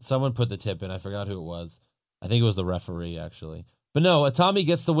in. Someone put the tip in. I forgot who it was. I think it was the referee, actually. But no, Tommy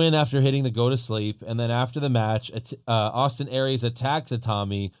gets the win after hitting the go to sleep. And then after the match, Austin Aries attacks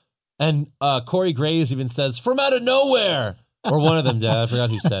Tommy. And Corey Graves even says, "From out of nowhere." Or one of them did. I forgot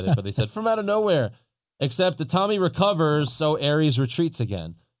who said it, but they said, "From out of nowhere." Except that Tommy recovers, so Aries retreats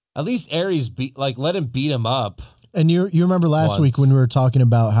again. At least Aries let him beat him up. And you remember last week when we were talking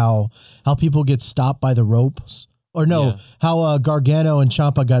about how people get stopped by the ropes? Or no, how Gargano and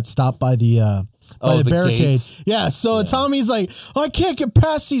Ciampa got stopped by the barricade. Gates. Yeah, so Tommy's like, I can't get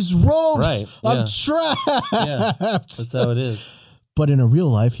past these ropes. Right. I'm trapped. Yeah, that's how it is. But in a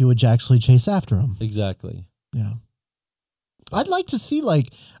real life, he would actually chase after him. Exactly. Yeah. I'd like to see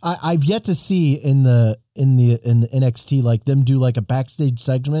I've yet to see in the NXT like them do like a backstage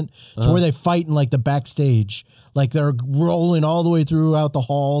segment to where they fight in like the backstage, like they're rolling all the way throughout the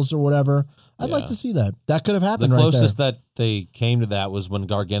halls or whatever. I'd like to see that. That could have happened. The right closest there. that they came to that was when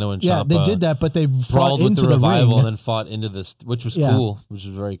Gargano and Ciampa they did that, but they fought into with the Revival ring and then fought into this, which was cool, which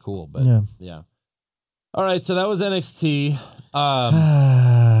was very cool. But yeah. All right, so that was NXT.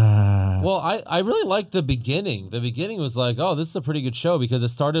 Well, I really liked the beginning. The beginning was like, oh, this is a pretty good show because it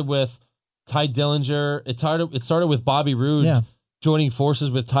started with Ty Dillinger. It started with Bobby Roode joining forces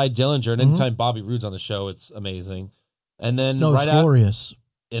with Ty Dillinger. And anytime Bobby Roode's on the show, it's amazing. And then it's glorious.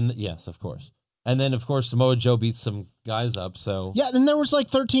 Yes, of course. And then, of course, Samoa Joe beats some guys up. So yeah, and there was like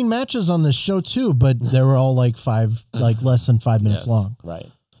 13 matches on this show too, but they were all like less than 5 minutes long. Right.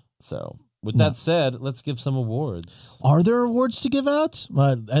 So with that said, let's give some awards. Are there awards to give out?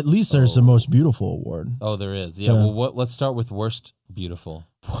 At least there's the most beautiful award. Oh, there is. Yeah. Well, let's start with worst beautiful,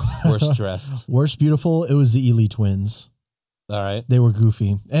 worst dressed. Worst beautiful. It was the Ely twins. All right. They were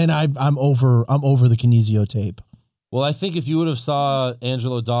goofy, and I'm over the Kinesio tape. Well, I think if you would have saw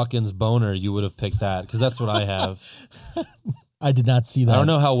Angelo Dawkins' boner, you would have picked that because that's what I have. I did not see that. I don't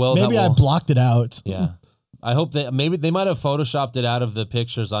know how well. Maybe I blocked it out. Yeah, I hope they might have photoshopped it out of the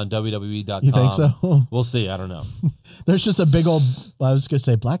pictures on WWE.com. You think so? We'll see. I don't know. There's just a big old. I was gonna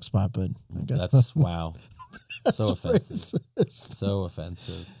say black spot, but that's wow. That's so offensive. Racist. So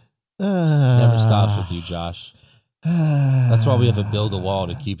offensive. Never stops with you, Josh. That's why we have to build a wall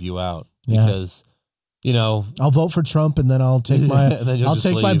to keep you out because. I'll vote for Trump and then I'll take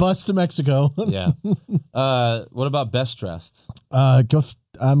my bus to Mexico. Yeah. What about best dressed?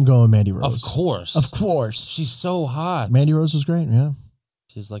 I'm going Mandy Rose. Of course. She's so hot. Mandy Rose was great. Yeah.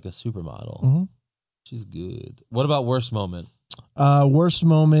 She's like a supermodel. Mm-hmm. She's good. What about worst moment? Worst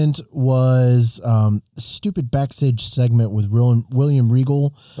moment was stupid backstage segment with William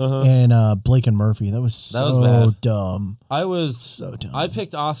Regal and Blake and Murphy. That was so dumb. I was so dumb. I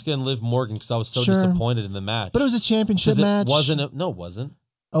picked Asuka and Liv Morgan because I was so disappointed in the match. But it was a championship match. No, it wasn't.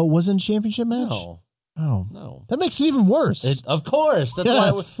 Oh, it wasn't a championship match? No. Oh. No. That makes it even worse. Of course. That's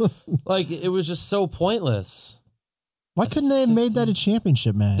why it was just so pointless. Why couldn't they have made that a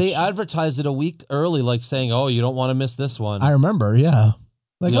championship match? They advertised it a week early, like saying, "Oh, you don't want to miss this one." I remember, yeah.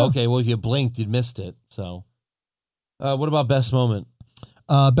 Like, okay, well, if you blinked, you'd missed it. So, what about best moment?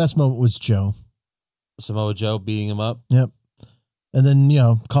 Best moment was Joe. Samoa Joe beating him up. Yep. And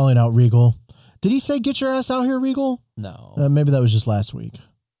then calling out Regal. Did he say "Get your ass out here, Regal"? No. Maybe that was just last week.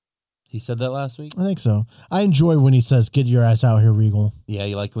 He said that last week? I think so. I enjoy when he says "Get your ass out here, Regal." Yeah,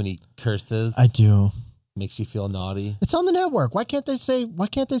 you like when he curses? I do. Makes you feel naughty. It's on the network. Why can't they say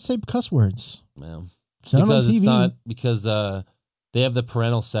cuss words? Yeah. Because they have the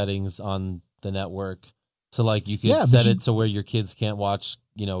parental settings on the network. So like you can set it to where your kids can't watch,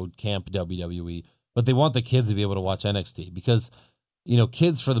 camp WWE, but they want the kids to be able to watch NXT because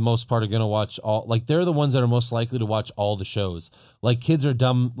kids for the most part are going to watch they're the ones that are most likely to watch all the shows. Like kids are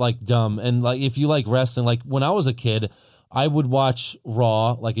dumb. And like, if you like wrestling, like when I was a kid, I would watch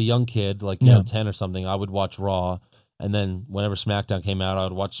Raw, like a young kid, 10 or something. I would watch Raw. And then whenever SmackDown came out, I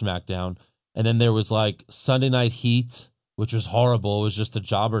would watch SmackDown. And then there was like Sunday Night Heat, which was horrible. It was just a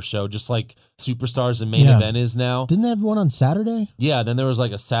jobber show, just like Superstars and Main Event is now. Didn't they have one on Saturday? Yeah, then there was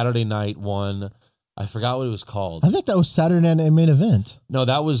like a Saturday night one. I forgot what it was called. I think that was Saturday Night Main Event. No,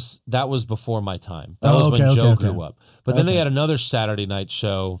 that was before my time. That was when Joe grew up. But then they had another Saturday night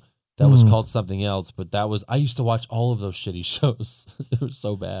show that was called something else. But I used to watch all of those shitty shows. It was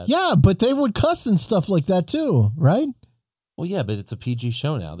so bad. Yeah, but they would cuss and stuff like that too, right? Well, yeah, but it's a PG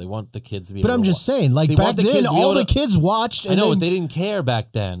show now. They want the kids to be. But I'm just saying, like back then, all the kids watched. I know, but they didn't care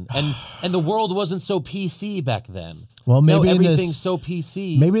back then, and the world wasn't so PC back then. Well, maybe everything's so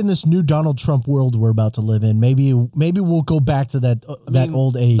PC. Maybe in this new Donald Trump world we're about to live in, maybe we'll go back to that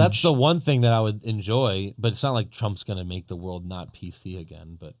old age. That's the one thing that I would enjoy, but it's not like Trump's going to make the world not PC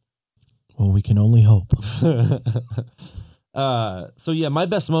again. But well, we can only hope. So yeah, my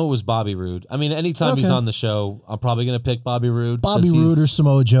best moment was Bobby Roode. I mean, anytime he's on the show, I'm probably going to pick Bobby Roode. Bobby Roode or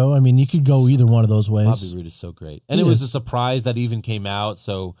Samoa Joe. I mean, you could go either one of those ways. Bobby Roode is so great. And it was a surprise that even came out.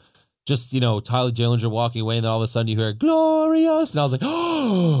 So just, Tyler Dillinger walking away and then all of a sudden you hear glorious. And I was like,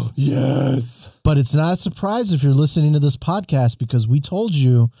 oh, yes. But it's not a surprise if you're listening to this podcast because we told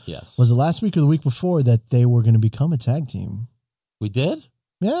you, was it last week or the week before, that they were going to become a tag team. We did?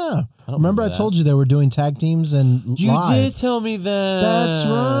 Yeah. Remember I told you they were doing tag teams and you live. did tell me that. That's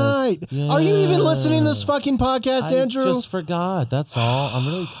right. Yes. Are you even listening to this fucking podcast, Andrew? I just forgot. That's all. I'm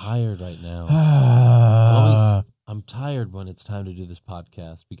really tired right now. I'm tired when it's time to do this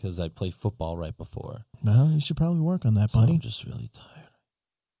podcast because I play football right before. Well, you should probably work on that, buddy. I'm just really tired.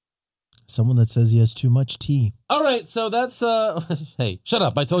 Someone that says he has too much tea. All right, so that's hey, shut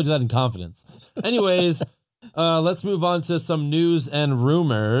up. I told you that in confidence. Anyways, let's move on to some news and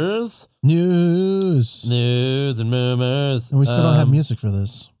rumors. News and rumors. And we still don't have music for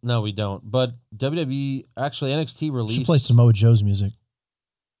this. No, we don't. But WWE, actually NXT released. Should play Samoa Joe's music.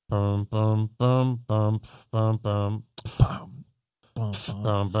 Bum, bum, bum, bum, bum, bum.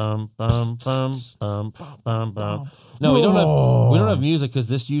 No, we don't have music because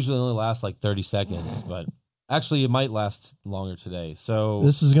this usually only lasts like 30 seconds, but actually it might last longer today. So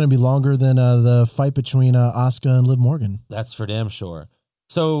this is going to be longer than the fight between Asuka and Liv Morgan. That's for damn sure.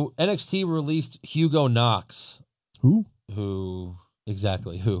 So NXT released Hugo Knox. Who?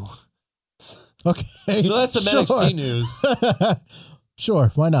 Exactly who? Okay. So that's some NXT news.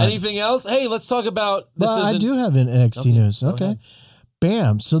 Sure, why not? Anything else? Hey, let's talk about this. Well, I do have an NXT news. Okay.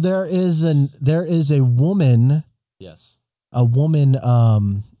 Bam. So there is a woman. Yes. A woman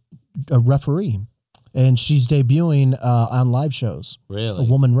a referee. And she's debuting on live shows. Really? A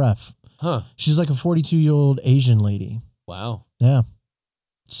woman ref. Huh. She's like a 42-year-old Asian lady. Wow. Yeah.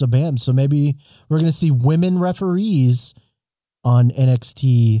 So bam. So maybe we're going to see women referees on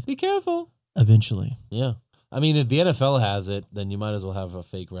NXT. Be careful. Eventually. Yeah. I mean, if the NFL has it, then you might as well have a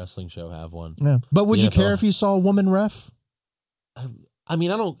fake wrestling show have one. Yeah. But would you care if you saw a woman ref? I mean,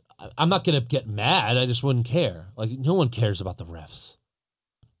 I'm not going to get mad. I just wouldn't care. Like, no one cares about the refs.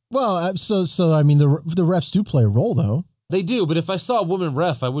 Well, so I mean, the refs do play a role, though. They do, but if I saw a woman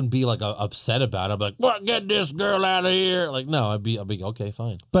ref, I wouldn't be like upset about it. I'd be like, "What? Get this girl out of here!" Like, no, I'd be okay,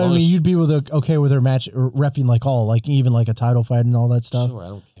 fine. But I mean, you'd be okay with her match reffing like even like a title fight and all that stuff. Sure, I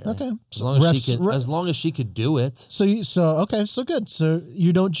don't care. Okay, as long as she could do it. So okay, so good. So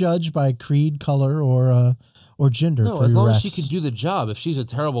you don't judge by creed, color, or gender. No, for as your long refs. as she could do the job. If she's a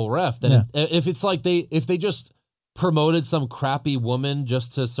terrible ref, then if it's like if they just promoted some crappy woman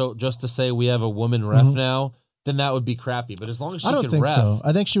just to say we have a woman ref now, then that would be crappy. But as long as she can ref. I don't think so.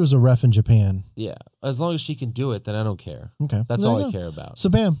 I think she was a ref in Japan. Yeah. As long as she can do it, then I don't care. Okay. That's all I care about. So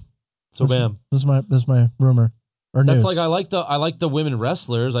bam. Bam. This is my rumor. Or news. That's like I like the women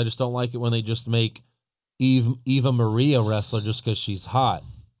wrestlers. I just don't like it when they just make Eva Marie a wrestler just because she's hot.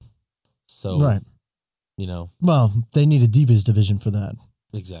 So right. Well, they need a Divas division for that.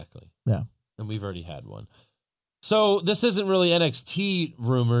 Exactly. Yeah. And we've already had one. So this isn't really NXT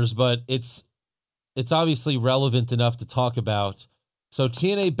rumors, but it's obviously relevant enough to talk about. So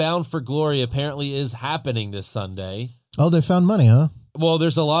TNA Bound for Glory apparently is happening this Sunday. Oh, they found money, huh? Well,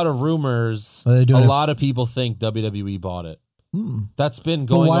 there's a lot of rumors. A lot of people think WWE bought it. That's been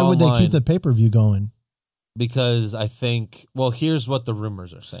going on. But why would they keep the pay-per-view going? Because I think, well, here's what the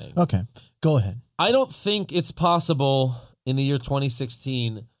rumors are saying. Okay, go ahead. I don't think it's possible in the year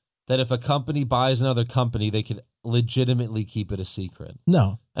 2016 that if a company buys another company, they could legitimately keep it a secret.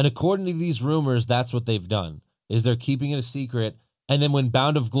 No. And according to these rumors, that's what they've done, is they're keeping it a secret. And then when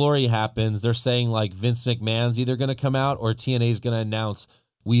Bound of Glory happens, they're saying like Vince McMahon's either going to come out or TNA is going to announce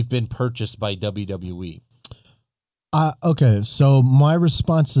we've been purchased by WWE. Okay, so my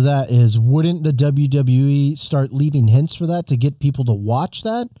response to that is, wouldn't the WWE start leaving hints for that to get people to watch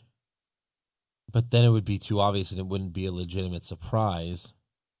that? But then it would be too obvious and it wouldn't be a legitimate surprise.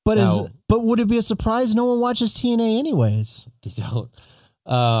 But Now- but would it be a surprise? No one watches TNA anyways. They don't.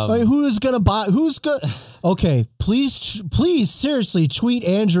 I mean, who's gonna buy? Who's gonna? Okay, please, seriously, tweet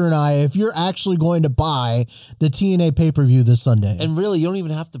Andrew and I if you're actually going to buy the TNA pay-per-view this Sunday. And really, you don't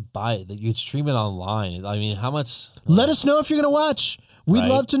even have to buy it. You could stream it online. I mean, how much? Let us know if you're gonna watch. We'd Right.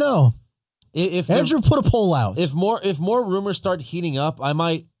 love to know. If Andrew put a poll out. If more rumors start heating up, I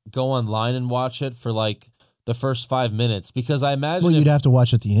might go online and watch it for like the first 5 minutes because I imagine well, you'd have to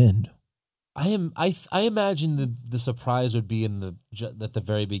watch at the end. I imagine the surprise would be at the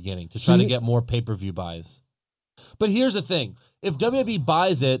very beginning to try to get more pay-per-view buys. But here's the thing. If WWE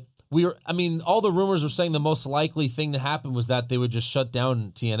buys it, all the rumors were saying the most likely thing to happen was that they would just shut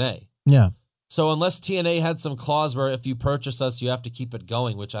down TNA. Yeah. So unless TNA had some clause where if you purchase us, you have to keep it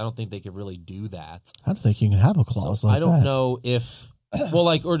going, which I don't think they could really do that. I don't think you can have a clause like that. I don't know if,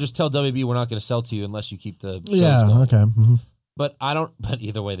 or just tell WB we're not going to sell to you unless you keep the shows going. Okay. Mm-hmm. But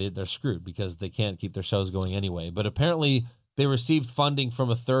either way, they're screwed because they can't keep their shows going anyway. But apparently they received funding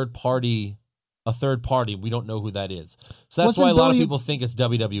from a third party. We don't know who that is. So that's why a lot of people think it's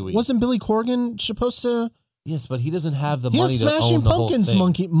WWE. Wasn't Billy Corgan supposed to? Yes, but he doesn't have the He money has to Smashing own the whole Pumpkins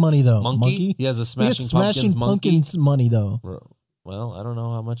thing. money though. Monkey? He has a Smashing Smashing Pumpkins money though. Well, I don't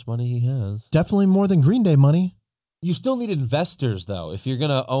know how much money he has. Definitely more than Green Day money. You still need investors, though. If you're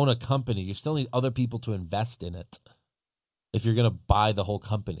going to own a company, you still need other people to invest in it. If you're going to buy the whole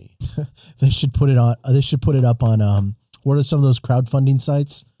company. They should put it on. They should put it up on. What are some of those crowdfunding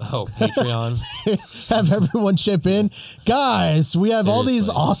sites? Oh, Patreon. Have everyone chip in, guys. We have all these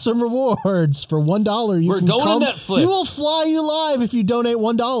Seriously. awesome rewards for $1. We're going to Netflix. We will fly you live if you donate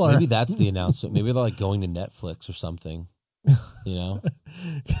 $1. Maybe that's the announcement. Maybe they're like going to Netflix or something. You know.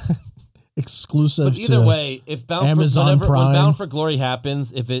 Exclusive. But either way, if Bound Amazon when Prime. Bound for Glory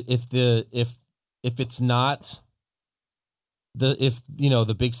happens, if it's not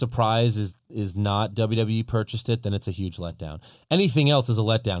the big surprise is not WWE purchased it, then it's a huge letdown. Anything else is a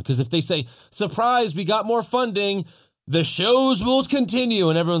letdown because if they say surprise, we got more funding, the shows will continue,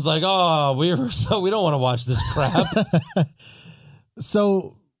 and everyone's like, oh, we don't want to watch this crap.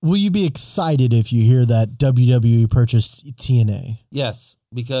 So, will you be excited if you hear that WWE purchased TNA? Yes,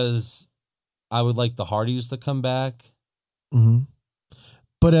 because I would like the Hardys to come back. Mm-hmm.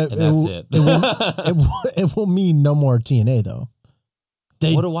 But And that's it. It will mean no more TNA though.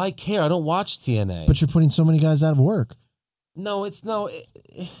 What do I care? I don't watch TNA. But you're putting so many guys out of work.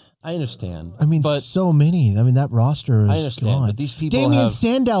 I understand. I mean, but so many. I mean, that roster is I understand, gone. but these people Damian have.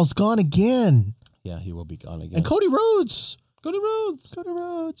 Sandow's gone again, Yeah, he will be gone again. and Cody Rhodes. Cody Rhodes.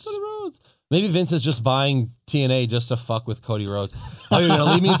 Maybe Vince is just buying TNA just to fuck with Cody Rhodes. Oh, you're gonna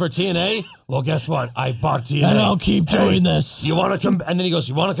leave me for TNA? Well, guess what? I bought TNA, And I'll keep doing this. You want to come? And then he goes,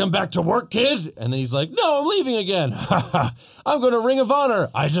 "You want to come back to work, kid?" And then he's like, "No, I'm leaving again. I'm going to Ring of Honor.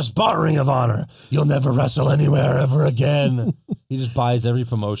 I just bought Ring of Honor. You'll never wrestle anywhere ever again." He just buys every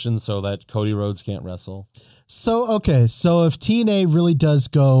promotion so that Cody Rhodes can't wrestle. So if TNA really does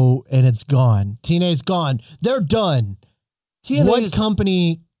go and it's gone, TNA's gone. They're done. What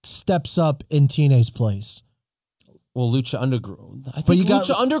company steps up in TNA's place? Well, Lucha Underground. I think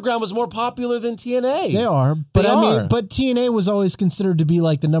Lucha Underground was more popular than TNA. They are, but but TNA was always considered to be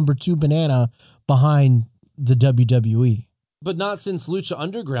like the number 2 banana behind the WWE. But not since Lucha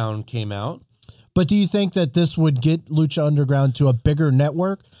Underground came out. But do you think that this would get Lucha Underground to a bigger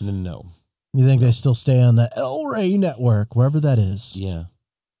network? No. You think they still stay on the El Rey network, wherever that is? Yeah.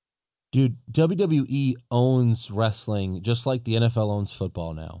 Dude, WWE owns wrestling just like the NFL owns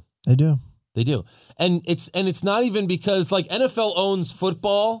football now. They do. They do. And it's not even because like NFL owns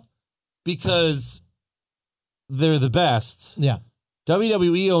football because they're the best. Yeah.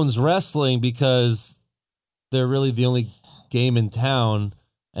 WWE owns wrestling because they're really the only game in town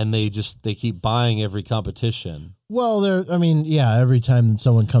and they keep buying every competition. Well, every time that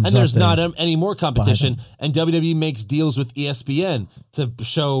someone comes and up, there's not any more competition, and WWE makes deals with ESPN to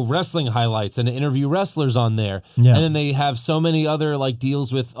show wrestling highlights and to interview wrestlers on there. Yeah. And then they have so many other like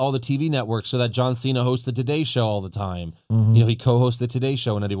deals with all the TV networks so that John Cena hosts the Today Show all the time. Mm-hmm. He co-hosts the Today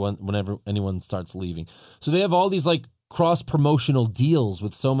Show whenever anyone starts leaving. So they have all these like cross-promotional deals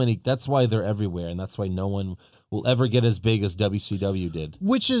with so many. That's why they're everywhere, and that's why no one will ever get as big as WCW did.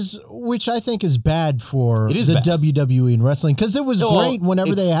 Which I think is bad for bad. WWE and wrestling, because it was great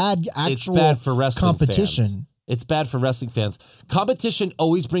whenever they had actual it's bad for wrestling competition. Fans. It's bad for wrestling fans. Competition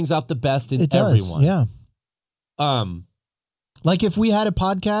always brings out the best in it does, everyone. Yeah. Like if we had a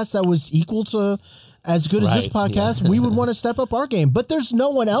podcast that was equal to as good as this podcast, we would want to step up our game. But there's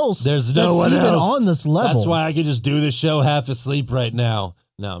no one else. There's no one even else on this level. That's why I can just do this show half asleep right now.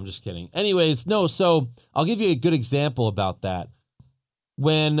 No, I'm just kidding. Anyways, no, so I'll give you a good example about that.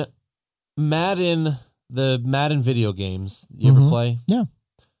 When Madden, the Madden video games, you ever play? Yeah.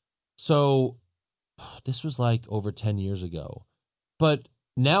 So this was like over 10 years ago. But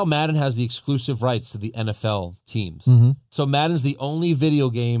now Madden has the exclusive rights to the NFL teams. So Madden's the only video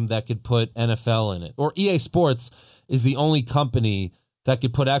game that could put NFL in it. Or EA Sports is the only company that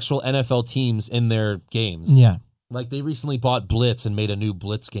could put actual NFL teams in their games. Yeah. Like, they recently bought Blitz and made a new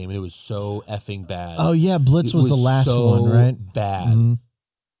Blitz game, and it was so effing bad. Oh, yeah, Blitz was the last one, right? Bad.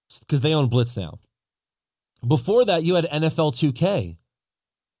 Because they own Blitz now. Before that, you had NFL 2K.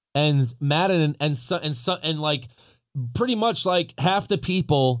 And Madden and like, pretty much like half the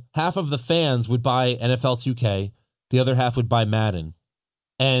people, half of the fans would buy NFL 2K. The other half would buy Madden.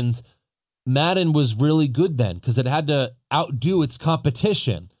 And Madden was really good then because it had to outdo its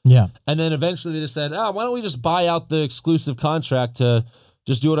competition. Yeah. And then eventually they just said, why don't we just buy out the exclusive contract to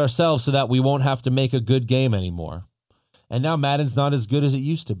just do it ourselves so that we won't have to make a good game anymore. And now Madden's not as good as it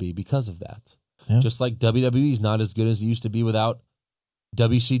used to be because of that. Yeah. Just like WWE's not as good as it used to be without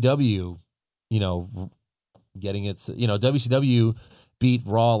WCW, getting its, WCW beat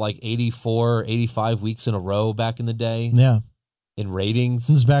Raw like 84, 85 weeks in a row back in the day. Yeah. In ratings.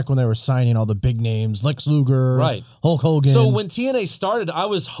 This is back when they were signing all the big names, Lex Luger, right. Hulk Hogan. So when TNA started, I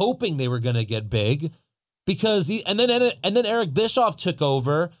was hoping they were going to get big because and then Eric Bischoff took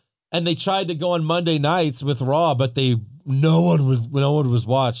over and they tried to go on Monday nights with Raw, but no one was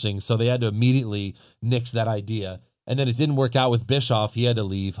watching, so they had to immediately nix that idea. And then it didn't work out with Bischoff. He had to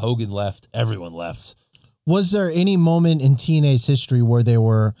leave. Hogan left. Everyone left. Was there any moment in TNA's history where they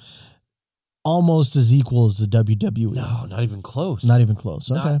were almost as equal as the WWE? No, not even close. Not even close.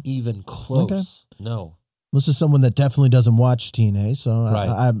 Okay. Not even close. Okay. No. This is someone that definitely doesn't watch TNA, so right.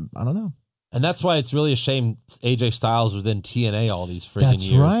 I don't know. And that's why it's really a shame AJ Styles was in TNA all these freaking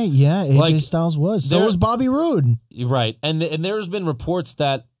years. That's right. Yeah, AJ Styles was. So was Bobby Roode. Right. And there's been reports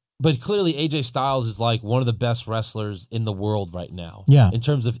that, but clearly AJ Styles is like one of the best wrestlers in the world right now. Yeah. In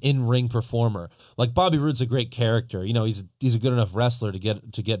terms of in-ring performer. Like Bobby Roode's a great character. He's a good enough wrestler to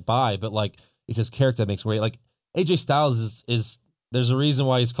get by, but like it's his character that makes him great. Like AJ Styles is there's a reason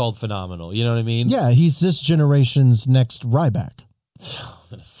why he's called phenomenal. You know what I mean? Yeah, he's this generation's next Ryback. I'm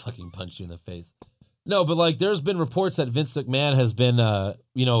gonna fucking punch you in the face. No, but like there's been reports that Vince McMahon has been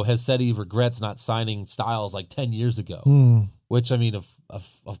has said he regrets not signing Styles like 10 years ago. Which, I mean,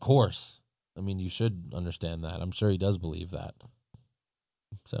 of course. I mean, you should understand that. I'm sure he does believe that.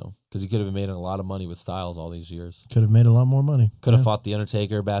 So, because he could have made a lot of money with Styles all these years. Could have made a lot more money. Could have fought The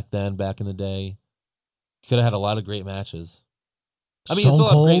Undertaker back in the day. Could have had a lot of great matches. I mean, he still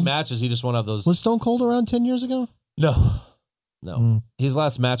had great matches. He just won't have those. Was Stone Cold around 10 years ago? No. His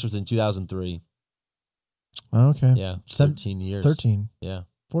last match was in 2003. Okay. Yeah. 13 years. 13. Yeah.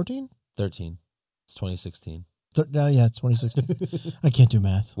 14? 13. It's 2016. Yeah, it's 2016. I can't do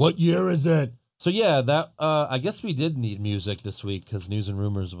math. What year is it? So yeah, that I guess we did need music this week because News and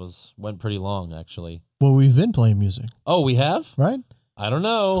Rumors went pretty long actually. Well, we've been playing music. Oh, we have? Right? I don't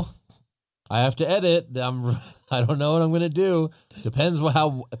know. I have to edit. I don't know what I'm gonna do. Depends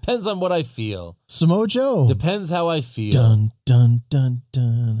on what I feel. Samoa Joe. Depends how I feel. Dun dun dun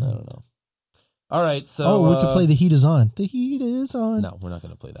dun. I don't know. All right, so we could play The Heat Is On. The Heat Is On. No, we're not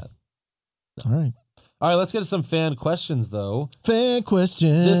gonna play that. No. All right, let's get to some fan questions, though. Fan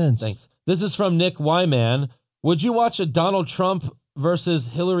questions. Thanks. This is from Nick Wyman. Would you watch a Donald Trump versus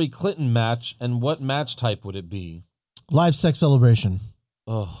Hillary Clinton match, and what match type would it be? Live sex celebration.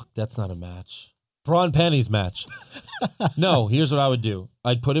 Oh, that's not a match. Bra and panties match. No, here's what I would do.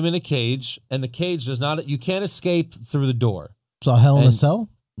 I'd put him in a cage, and the cage you can't escape through the door. So Hell in a Cell?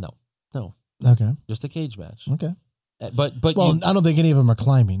 No. Okay. Just a cage match. Okay. But I don't think any of them are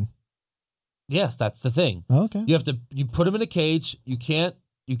climbing. Yes, that's the thing. Okay. You put him in a cage. You can't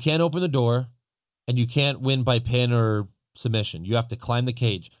open the door, and you can't win by pin or submission. You have to climb the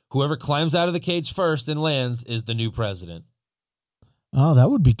cage. Whoever climbs out of the cage first and lands is the new president. Oh, that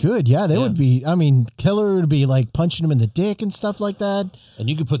would be good. Yeah, would be. I mean, Killer would be like punching him in the dick and stuff like that. And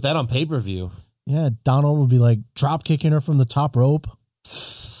you could put that on pay-per-view. Yeah, Donald would be like drop kicking her from the top rope.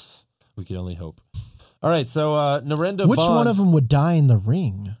 We can only hope. All right, so Narendra Which Bond, one of them would die in the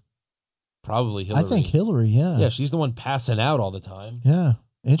ring? Probably Hillary. I think Hillary, yeah. Yeah, she's the one passing out all the time. Yeah,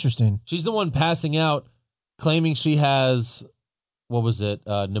 interesting. She's the one passing out, claiming she has,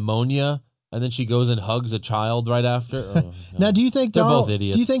 pneumonia, and then she goes and hugs a child right after. Oh, now, do you think they're both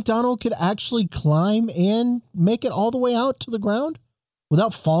idiots? Do you think Donald could actually climb and make it all the way out to the ground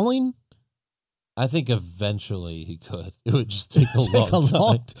without falling? I think eventually he could. It would just take a long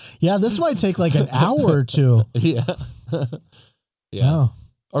time. Yeah, this might take like an hour or two. Yeah. Yeah. Wow.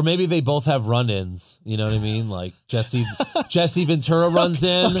 Or maybe they both have run-ins. You know what I mean? Like Jesse Ventura runs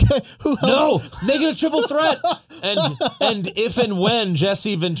in. Okay, who else? No, make it a triple threat. And if and when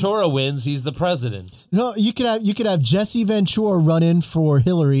Jesse Ventura wins, he's the president. No, you could have Jesse Ventura run in for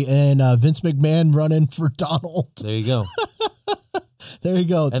Hillary and Vince McMahon run in for Donald. There you go. There you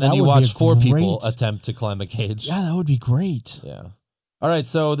go. And then you watch 4 people attempt to climb a cage. Yeah, that would be great. Yeah. All right,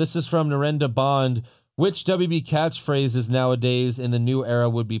 so this is from Narendra Bond. Which WB catchphrases nowadays in the new era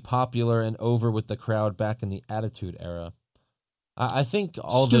would be popular and over with the crowd back in the Attitude Era? I think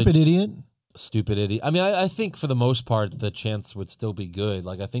all Stupid idiot. Stupid idiot. I mean, I think for the most part, the chants would still be good.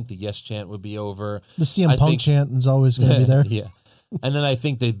 Like, I think the yes chant would be over. The CM Punk chant is always going to be there. Yeah. And then I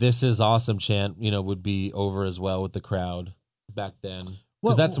think the This Is Awesome chant, would be over as well with the crowd back then.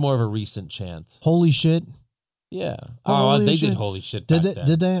 Because that's more of a recent chant. Holy shit. Yeah. Holy shit. Did holy shit back then.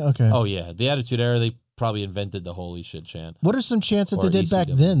 Did they? Okay. Oh, yeah. The Attitude Era, they probably invented the holy shit chant. What are some chants that they did ECW. back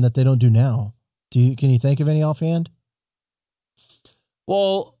then that they don't do now? Can you think of any offhand?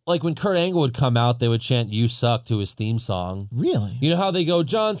 Well, like when Kurt Angle would come out, they would chant "You Suck" to his theme song. Really? You know how they go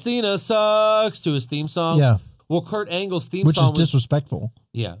 "John Cena sucks" to his theme song? Yeah. Well, Kurt Angle's theme Which song is disrespectful.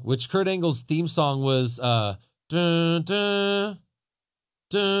 Yeah, which Kurt Angle's theme song was dun, dun,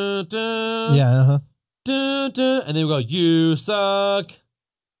 dun, dun, Yeah, dun, dun, and they would go "You suck.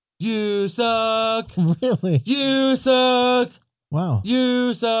 You suck. Really? You suck. Wow.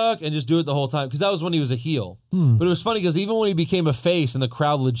 You suck," and just do it the whole time. Because that was when he was a heel. But it was funny because even when he became a face and the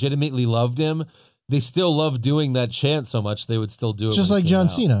crowd legitimately loved him, they still loved doing that chant so much they would still do it. Just when like he came John out.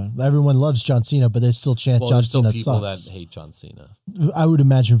 Cena. Everyone loves John Cena, but they still chant John There's still Cena people sucks. that hate John Cena. I would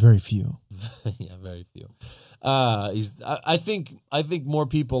imagine very few. Yeah, very few. I think more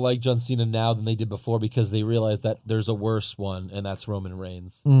people like John Cena now than they did before because they realize that there's a worse one, and that's Roman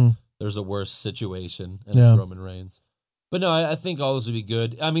Reigns. There's a worse situation, and it's Roman Reigns. But no, I think all those would be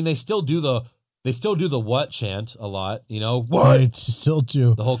good. I mean, they still do the what chant a lot. What? They still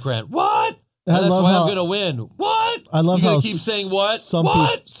do. The whole crowd. What? I And that's love why how- I'm gonna win. What? I love you how keep saying what?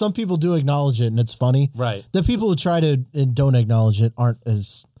 Some people do acknowledge it, and it's funny. Right. The people who try to and don't acknowledge it aren't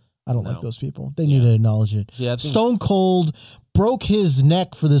as. I don't like those people. They need to acknowledge it. See, I think- Stone Cold broke his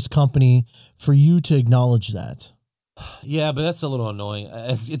neck for this company for you to acknowledge that. Yeah, but that's a little annoying.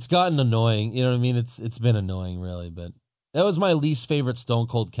 It's gotten annoying. You know what I mean? It's been annoying, really. But that was my least favorite Stone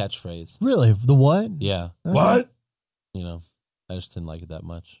Cold catchphrase. Really? The what? Yeah. Okay. What? I just didn't like it that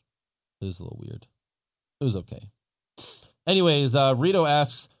much. It was a little weird. It was okay. Anyways, Rito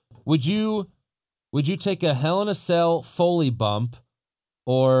asks, would you take a Hell in a Cell Foley bump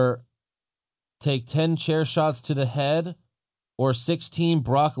or take 10 chair shots to the head or 16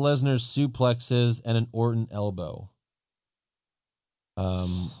 Brock Lesnar's suplexes and an Orton elbow? I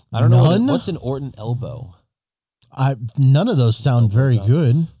don't know. What's an Orton elbow? None of those sound very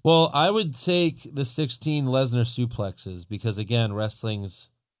good. Well, I would take the 16 Lesnar suplexes because, again,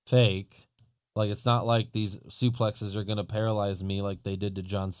 wrestling's fake. Like, it's not like these suplexes are going to paralyze me like they did to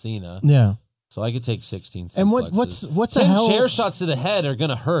John Cena. Yeah. So I could take 16 suplexes. And what's 10 the hell? chair shots to the head are going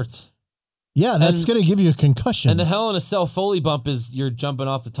to hurt. Yeah, that's going to give you a concussion. And the Hell in a Cell Foley bump is you're jumping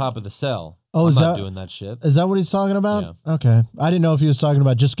off the top of the cell. Oh, I'm not doing that shit. Is that what he's talking about? Yeah. Okay. I didn't know if he was talking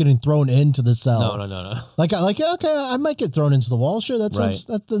about just getting thrown into the cell. No. Like okay, I might get thrown into the wall. Sure, that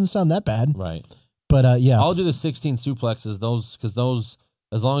doesn't sound that bad. Right. But yeah. I'll do the 16 suplexes, because those,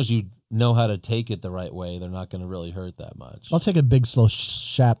 as long as you know how to take it the right way, they're not going to really hurt that much. I'll take a big slow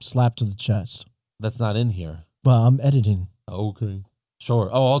slap to the chest. That's not in here. Well, I'm editing. Okay.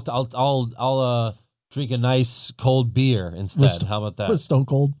 Sure. Oh, I'll drink a nice cold beer instead. How about that? With Stone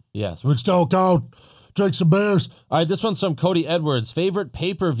Cold. Yes. With Stone Cold. Drink some beers. All right, this one's from Cody Edwards. Favorite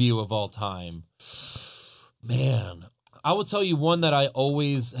pay-per-view of all time? Man, I will tell you one that I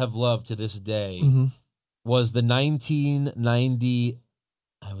always have loved to this day was the 1990,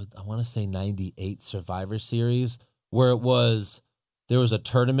 I want to say 98 Survivor Series, where there was a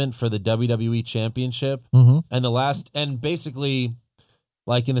tournament for the WWE Championship, and basically,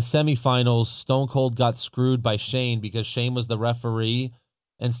 like in the semifinals, Stone Cold got screwed by Shane because Shane was the referee,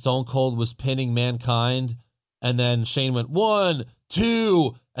 and Stone Cold was pinning Mankind, and then Shane went 1,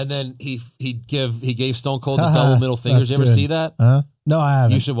 2, and then he gave Stone Cold the double middle fingers. You ever see that? No, I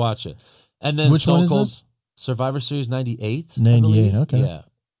haven't. You should watch it. And then which Stone one is Cold this? Survivor Series 98. 98. Okay. Yeah,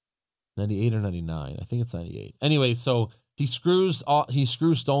 98 or 99. I think it's 98. Anyway, so he screws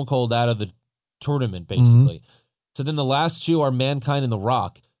Stone Cold out of the tournament basically. So then the last two are Mankind and The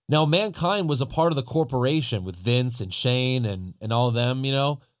Rock. Now, Mankind was a part of the corporation with Vince and Shane and all of them,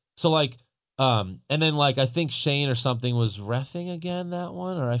 So, like, and then, like, I think Shane or something was reffing again that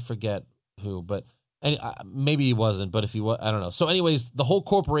one, or I forget who. But And maybe he wasn't, but if he was, I don't know. So anyways, the whole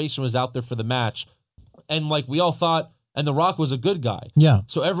corporation was out there for the match. And like we all thought, and The Rock was a good guy. Yeah.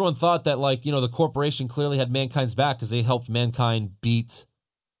 So everyone thought that like, the corporation clearly had Mankind's back because they helped Mankind beat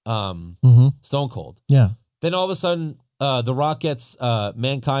Stone Cold. Yeah. Then all of a sudden, The Rock gets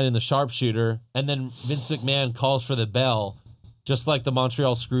Mankind in the sharpshooter, and then Vince McMahon calls for the bell, just like the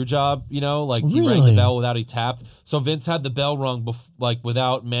Montreal Screwjob, like he rang the bell without he tapped. So Vince had the bell rung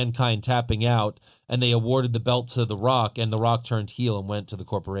without Mankind tapping out, and they awarded the belt to The Rock, and The Rock turned heel and went to the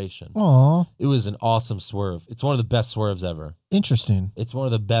corporation. Aw. It was an awesome swerve. It's one of the best swerves ever. Interesting. It's one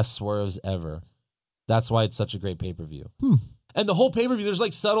of the best swerves ever. That's why it's such a great pay-per-view. And the whole pay-per-view, there's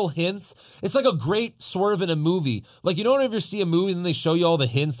like subtle hints. It's like a great swerve in a movie. Like, whenever you see a movie and they show you all the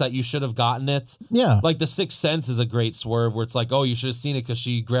hints that you should have gotten it? Yeah. Like The Sixth Sense is a great swerve where it's like, oh, you should have seen it because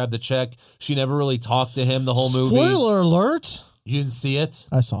she grabbed the check. She never really talked to him the whole movie. Spoiler alert. You didn't see it?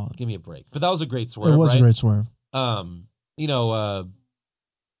 I saw it. Give me a break. But that was a great swerve, It was right? a great swerve.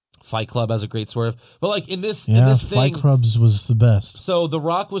 Fight Club has a great swerve. But like in this Fight Clubs was the best. So The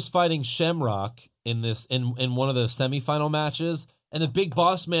Rock was fighting Shamrock in one of the semifinal matches, and the Big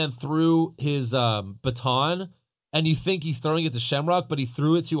Boss Man threw his baton, and you think he's throwing it to Shamrock, but he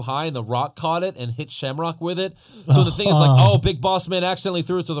threw it too high, and The Rock caught it and hit Shamrock with it. So the thing is like, oh, Big Boss Man accidentally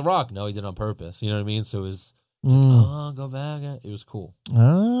threw it to The Rock. No, he did it on purpose. You know what I mean? So it was, go back. It was cool.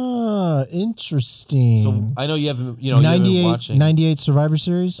 Interesting. So I know you haven't, you haven't been watching 98 Survivor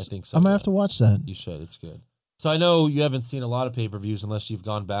Series. I think so. I might have to watch that. You should. It's good. So I know you haven't seen a lot of pay-per-views unless you've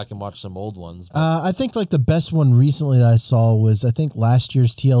gone back and watched some old ones. I think like the best one recently that I saw was I think last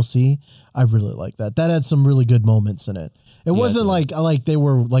year's TLC. I really liked that. That had some really good moments in it. It wasn't like they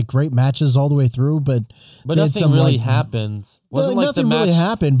were like great matches all the way through, but nothing really happened. Wasn't like nothing the match really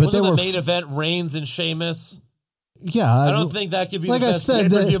happened. But wasn't they the were main event Reigns and Sheamus? Yeah, I don't think that could be like the best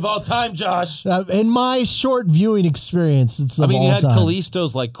pay-per-view of all time, Josh. In my short viewing experience, it's I mean, you had time.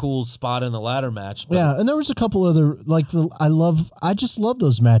 Kalisto's like cool spot in the ladder match. Yeah, and there was a couple other I just love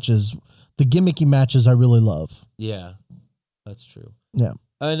those matches. The gimmicky matches I really love. Yeah, that's true. Yeah.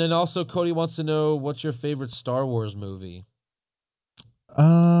 And then also Cody wants to know what's your favorite Star Wars movie?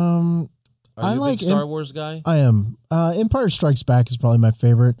 Are you a big Star Wars guy? I am. Empire Strikes Back is probably my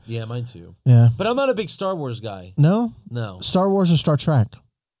favorite. Yeah, mine too. Yeah. But I'm not a big Star Wars guy. No? No. Star Wars or Star Trek?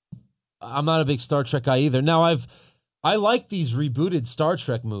 I'm not a big Star Trek guy either. Now, I like these rebooted Star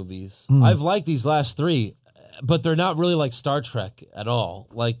Trek movies. I've liked these last three, but they're not really like Star Trek at all.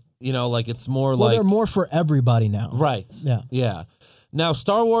 Like, like it's more like... they're more for everybody now. Right. Yeah. Yeah. Now,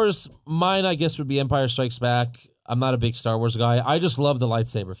 Star Wars, mine, I guess, would be Empire Strikes Back. I'm not a big Star Wars guy. I just love the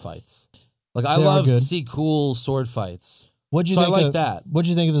lightsaber fights. Like, I love to see cool sword fights. What'd you think I like that. What'd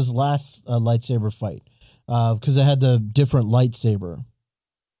you think of this last lightsaber fight? Because it had the different lightsaber.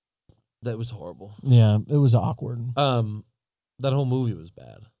 That was horrible. Yeah, it was awkward. That whole movie was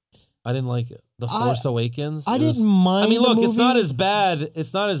bad. I didn't like it. The Force Awakens. I didn't mind. I mean, look, the movie. it's not as bad.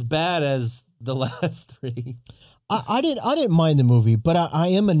 It's not as bad as the last three. I didn't mind the movie, but I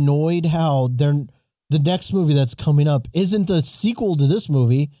am annoyed how the next movie that's coming up isn't the sequel to this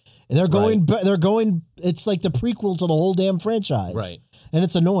movie. They're going. It's like the prequel to the whole damn franchise, right? And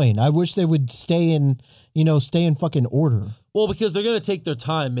it's annoying. I wish they would stay in fucking order. Well, because they're going to take their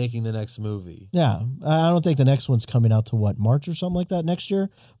time making the next movie. Yeah, I don't think the next one's coming out to March or something like that next year.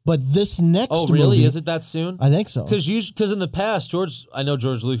 But this next oh, really? movie, Is it that soon? I think so. Because in the past, I know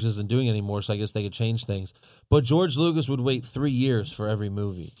George Lucas isn't doing it anymore, so I guess they could change things. But George Lucas would wait 3 years for every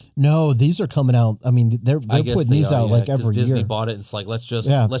movie. No, these are coming out. I mean, they're putting these out like every Disney year. bought it, and it's like let's just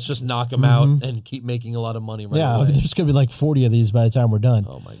knock them out and keep making a lot of money right away. There's gonna be like 40 of these by the time we're done.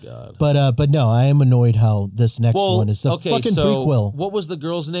 Oh my god! But no, I am annoyed how this next one is the fucking prequel. What was the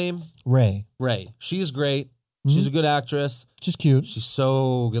girl's name? Ray. She's great. She's a good actress. She's cute. She's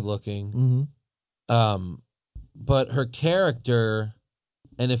so good looking. But her character,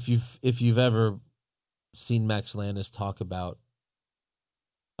 and if you've ever seen Max Landis talk about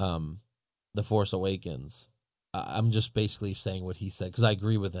The Force Awakens, I'm just basically saying what he said because I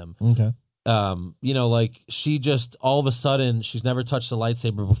agree with him. Okay. Like she just all of a sudden she's never touched a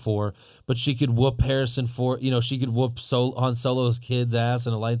lightsaber before, but she could whoop Harrison Ford. She could whoop Han Solo's kid's ass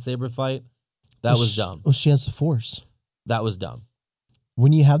in a lightsaber fight. That was dumb. Well, she has the Force. That was dumb.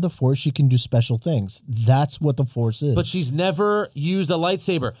 When you have the Force, you can do special things. That's what the Force is. But she's never used a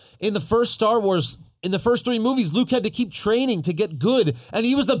lightsaber. In the first Star Wars, in the first 3 movies, Luke had to keep training to get good, and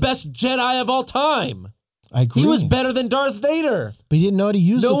he was the best Jedi of all time. I agree. He was better than Darth Vader. But he didn't know how to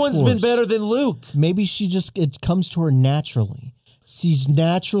use the Force. No one's been better than Luke. Maybe it comes to her naturally. She's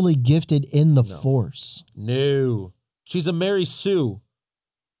naturally gifted in the Force. No. She's a Mary Sue.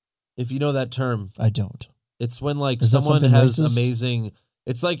 If you know that term, I don't. it's when like Is that someone something has racist? amazing.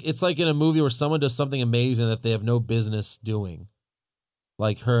 It's like in a movie where someone does something amazing that they have no business doing.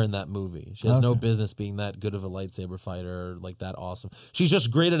 Like her in that movie. She has no Okay. business being that good of a lightsaber fighter, like that awesome. She's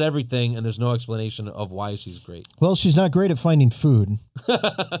just great at everything, and there's no explanation of why she's great. Well, she's not great at finding food.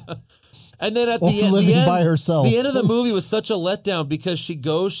 And then at Or the end, living by herself. the end of the movie was such a letdown because she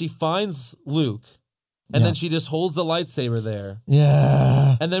finds Luke, and Yeah. then she just holds the lightsaber there.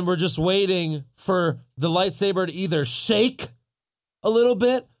 Yeah. And then we're just waiting for the lightsaber to either shake a little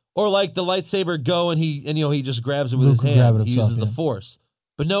bit or like the lightsaber go and he just grabs it with Luke his would grab hand. it He himself, uses the yeah. Force.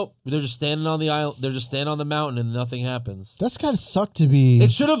 But nope, they're just standing on the island. They're just standing on the mountain and nothing happens. That's gotta suck to be.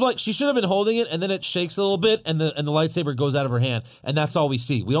 It should have she should have been holding it, and then it shakes a little bit, and the lightsaber goes out of her hand, and that's all we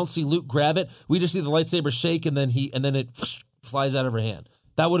see. We don't see Luke grab it. We just see the lightsaber shake, and then it flies out of her hand.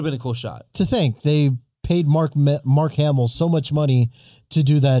 That would have been a cool shot. To think they paid Mark Hamill so much money to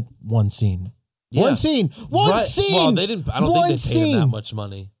do that one scene. Yeah. One scene. One Right. scene. Well, they didn't. I don't One think they paid him that scene. much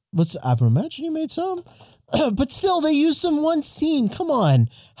money. I imagine you made some. But still, they used him one scene. Come on.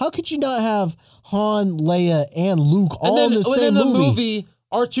 How could you not have Han, Leia, and Luke all in the same movie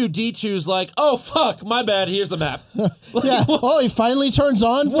R2-D2's like, oh, fuck, my bad, here's the map. Like, Yeah. what? Oh, he finally turns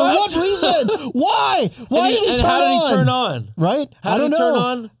on? For What? what reason? Why? Why did he and turn how did on? he turn on? Right? How I don't did he know. turn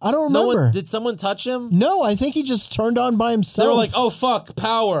on? I don't No remember. one, did someone touch him? No, I think he just turned on by himself. They were like, oh, fuck,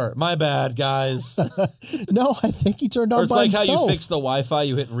 power. My bad, guys. No, I think he turned on Or it's by like himself. how you fix the Wi-Fi,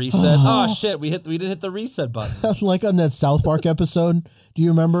 you hit reset. Oh, shit, we didn't hit the reset button. Like on that South Park episode. Do you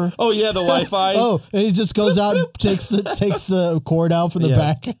remember? Oh, yeah, the Wi-Fi. Oh, and he just goes out and takes the cord out from the Yeah.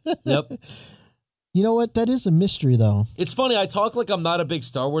 back. Yep. You know what? That is a mystery, though. It's funny, I talk like I'm not a big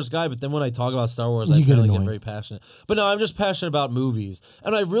Star Wars guy, but then when I talk about Star Wars, You I get apparently get annoyed. very passionate. But no, I'm just passionate about movies.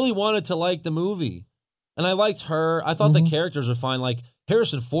 And I really wanted to like the movie. And I liked her. I thought the characters were fine. Like,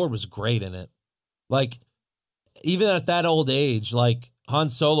 Harrison Ford was great in it. Like, even at that old age, like, Han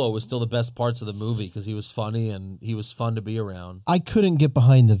Solo was still the best parts of the movie because he was funny and he was fun to be around. I couldn't get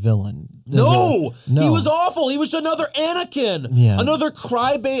behind the villain. No! No. He was awful. He was another Anakin. Yeah. Another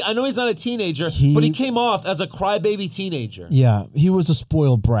crybaby. I know he's not a teenager, but he came off as a crybaby teenager. Yeah, he was a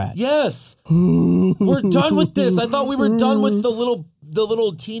spoiled brat. Yes. We're done with this. I thought we were done with the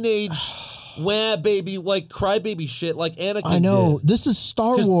little teenage wah baby, like crybaby shit like Anakin I know. did. This is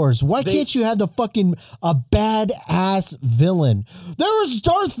Star 'Cause Wars. Why they- can't you have a badass villain? There was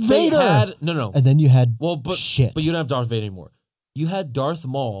Darth They Vader. had no. And then you had But shit. But you don't have Darth Vader anymore. You had Darth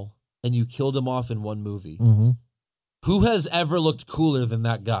Maul and you killed him off in one movie. Mhm. Who has ever looked cooler than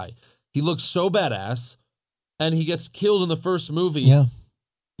that guy? He looks so badass and he gets killed in the first movie. Yeah.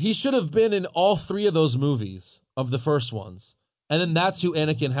 He should have been in all three of those movies of the first ones. And then that's who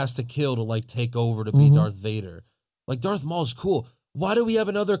Anakin has to kill to like take over to be Darth Vader. Like Darth Maul's cool. Why do we have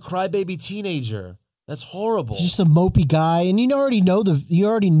another crybaby teenager? That's horrible. He's just a mopey guy, and you already know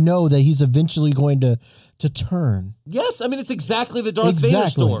that he's eventually going to turn. Yes, I mean it's exactly the Darth Vader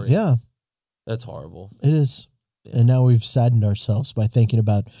story. Yeah, That's horrible. it is. And now we've saddened ourselves by thinking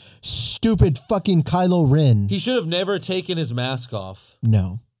about stupid fucking Kylo Ren. He should have never taken his mask off.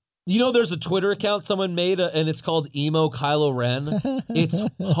 No. You know, there's a Twitter account someone made, and it's called Emo Kylo Ren. It's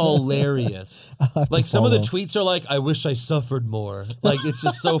hilarious. Like some of the tweets are like, "I wish I suffered more." Like it's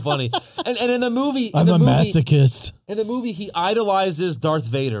just so funny. And in the movie, I'm a masochist. In the movie, he idolizes Darth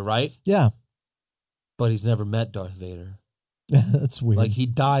Vader, right? Yeah. But he's never met Darth Vader. That's weird. Like he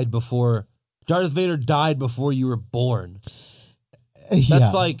died before Darth Vader died before you were born. Yeah.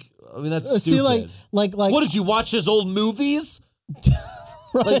 That's like, I mean, that's stupid. See, like, What did you watch his old movies?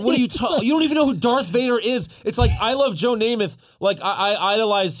 right? Like, what are you talking? You don't even know who Darth Vader is. It's like, I love Joe Namath. Like, I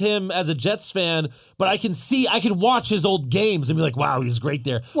idolize him as a Jets fan, but I can watch his old games and be like, wow, he's great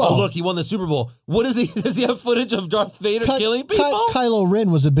there. Well- oh, look, he won the Super Bowl. What is he? Does he have footage of Darth Vader killing people? Kylo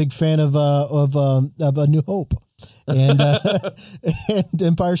Ren was a big fan of A New Hope. And and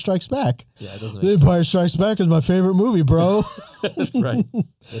Empire Strikes Back. Yeah, it doesn't The make Empire Strikes Back is my favorite movie, bro. sense. That's right.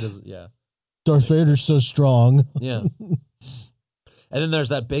 It is, yeah. Darth Vader's so strong. Yeah. And then there's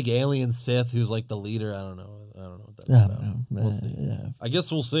that big alien Sith who's like the leader. I don't know what that's I about. don't know. We'll see. Yeah. I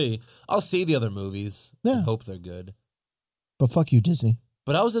guess we'll see. I'll see the other movies. Yeah. And hope they're good. But fuck you, Disney.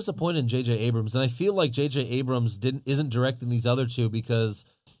 But I was disappointed in J.J. Abrams, and I feel like J.J. Abrams isn't directing these other two because,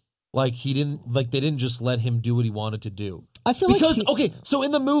 like, they didn't just let him do what he wanted to do. I feel Because like so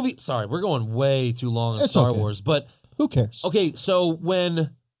in the movie, sorry, we're going way too long on It's Star okay. Wars, but who cares? okay, so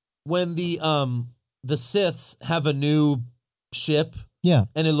when the Siths have a new ship Yeah.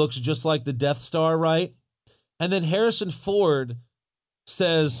 and it looks just like the Death Star, right? And then Harrison Ford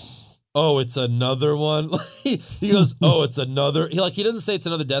says, oh, it's another one. He goes, oh, it's another. He doesn't say it's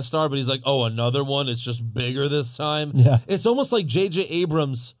another Death Star, but he's like, oh, another one. It's just bigger this time. Yeah. It's almost like J.J.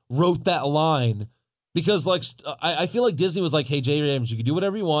 Abrams wrote that line because I feel like Disney was like, hey, J.J. Abrams, you can do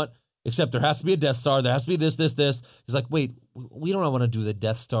whatever you want, except there has to be a Death Star. There has to be this. He's like, wait, we don't want to do the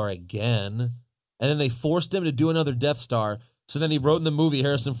Death Star again. And then they forced him to do another Death Star. So then he wrote in the movie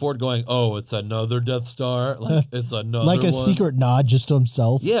Harrison Ford going, oh, it's another Death Star. Like, it's another like a one. secret nod just to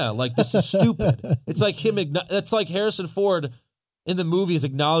himself. Yeah, like, this is stupid. It's like it's like Harrison Ford in the movie is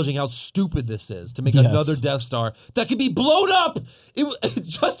acknowledging how stupid this is to make another Death Star that could be blown up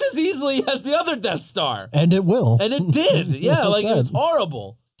just as easily as the other Death Star. And it will. And it did. Yeah, like, right. it's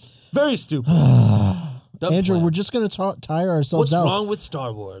horrible. Very stupid. Andrew, we're just going to tire ourselves out. What's wrong with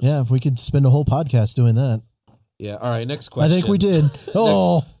Star Wars? Yeah, if we could spend a whole podcast doing that. Yeah, all right, next question. I think we did.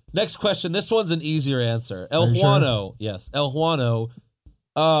 Oh. Next question. This one's an easier answer. El Juano. Sure? Yes, El Juano.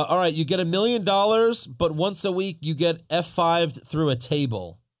 All right, you get $1 million, but once a week you get F5'd through a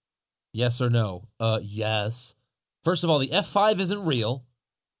table. Yes or no? Yes. First of all, the F5 isn't real.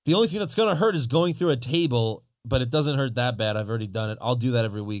 The only thing that's going to hurt is going through a table, but it doesn't hurt that bad. I've already done it. I'll do that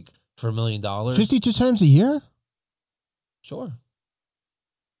every week for $1 million. 52 times a year? Sure.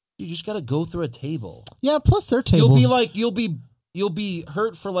 You just got to go through a table. Yeah, plus their tables. You'll be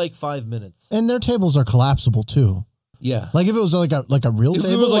hurt for like 5 minutes. And their tables are collapsible too. Yeah. Like if it was like a real if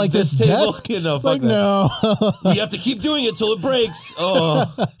table, it was like this table, desk, no, fuck like that. no. You have to keep doing it till it breaks.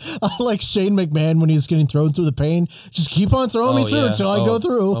 Oh. Like Shane McMahon when he was getting thrown through the pain. Just keep on throwing me through until I go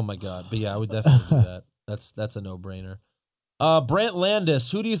through. Oh my God. But yeah, I would definitely do that. That's a no-brainer. Brant Landis,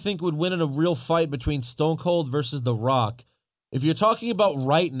 who do you think would win in a real fight between Stone Cold versus The Rock? If you're talking about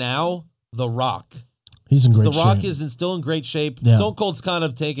right now, The Rock. He's in great shape. The Rock is still in great shape. Yeah. Stone Cold's kind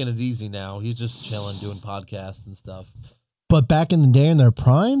of taking it easy now. He's just chilling, doing podcasts and stuff. But back in the day in their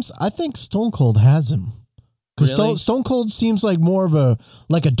primes, I think Stone Cold has him. Because Really? Stone Cold seems like more of a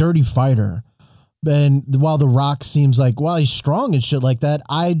dirty fighter. And while The Rock seems like, well, he's strong and shit like that,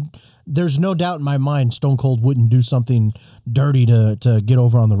 there's no doubt in my mind Stone Cold wouldn't do something dirty to get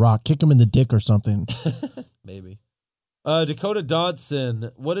over on The Rock. Kick him in the dick or something. Maybe. Dakota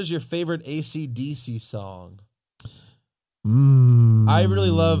Dodson, what is your favorite AC/DC song? I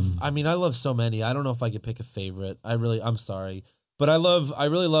love so many. I don't know if I could pick a favorite. I'm sorry. But I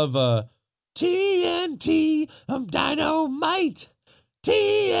really love TNT, I'm dynamite.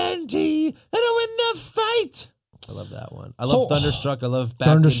 TNT, and I win the fight. I love that one. I love Thunderstruck. I love Back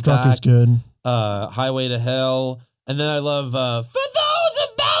Thunderstruck in Back. is good. Highway to Hell. And then I love For Those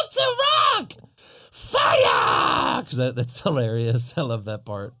About to Rock, Fire! Because that's hilarious. I love that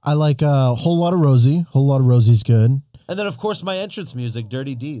part. I like Whole Lot of Rosie. Whole Lot of Rosie's good. And then, of course, my entrance music,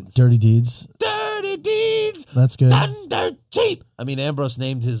 Dirty Deeds. Dirty Deeds. Dirty Deeds. That's good. Thunder Cheap. I mean, Ambrose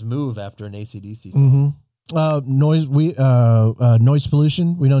named his move after an AC/DC song. Mm-hmm. Noise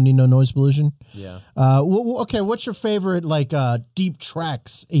pollution. We don't need no noise pollution. Yeah. Okay. What's your favorite deep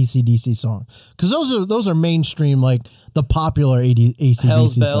tracks AC/DC song? Because those are mainstream, like the popular AC/DC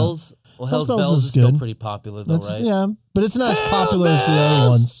Hell's songs. Bells. Well, Hell's Bells is still pretty popular though, right? Yeah, but it's not as popular as the Bells! other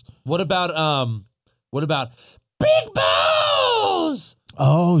ones. What about Big Balls?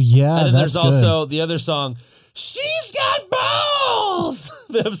 Oh yeah, And then that's there's also the other song, She's Got Balls.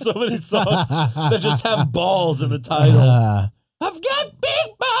 They have so many songs that just have balls in the title. I've got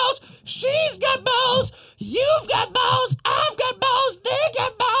big balls. She's got balls. You've got balls. I've got balls. They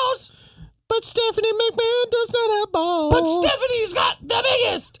got balls. But Stephanie McMahon does not have balls. But Stephanie's got the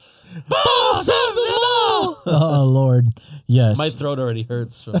biggest balls of them all. Oh Lord, yes. My throat already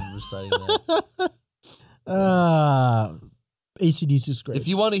hurts from reciting that. AC/DC is great. If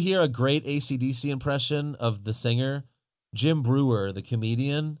you want to hear a great AC/DC impression of the singer, Jim Brewer, the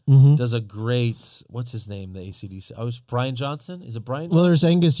comedian, does a great, what's his name, the AC/DC? Oh, it's Brian Johnson? Is it Brian Johnson? Well, there's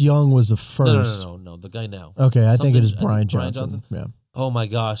Angus Young was the first. No, the guy now. Okay, I think it is Brian Johnson. Yeah. Oh my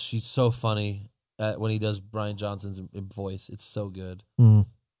gosh, he's so funny when he does Brian Johnson's voice. It's so good. Mm.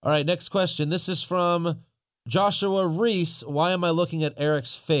 All right, next question. This is from Joshua Reese. Why am I looking at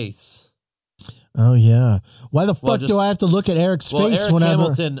Eric's face? Oh yeah. Why the fuck do I have to look at Eric's face Eric whenever?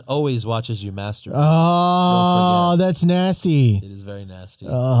 Hamilton always watches you masturbate. Oh, that's nasty. It is very nasty,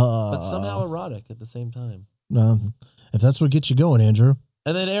 but somehow erotic at the same time. No, if that's what gets you going, Andrew.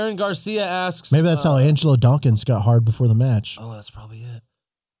 And then Aaron Garcia asks, maybe that's how Angelo Dawkins got hard before the match. Oh, that's probably it.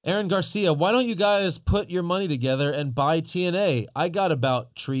 Aaron Garcia, why don't you guys put your money together and buy TNA? I got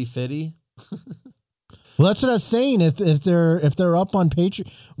about $350. Well, that's what I was saying. If they're up on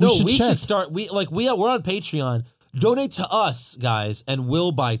Patreon, we should start. We're on Patreon. Donate to us, guys, and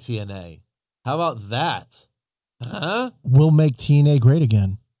we'll buy TNA. How about that? Huh? We'll make TNA great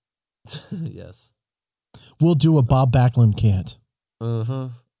again. Yes. We'll do a Bob Backlund can't.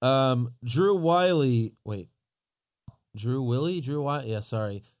 Drew Wiley. Wait. Drew Willie? Drew Wiley? Yeah,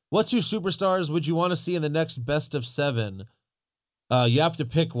 sorry. What two superstars would you want to see in the next best of 7? You have to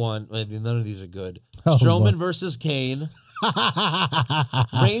pick one. I mean, none of these are good. Strowman versus Kane.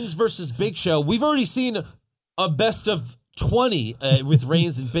 Reigns versus Big Show. We've already seen a best of 20 with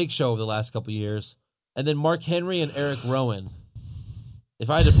Reigns and Big Show over the last couple of years. And then Mark Henry and Eric Rowan. If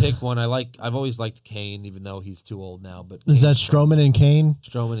I had to pick one, I've always liked Kane, even though he's too old now. But is that Strowman and Kane?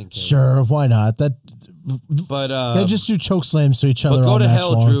 Strowman and Kane. Sure, why not? But they just do choke slams to each other. But go all to match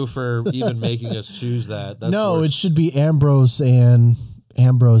hell, long. Drew, for even making us choose that. That's no, worse. it should be Ambrose and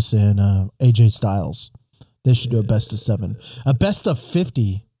AJ Styles. They should do a best of 7, a best of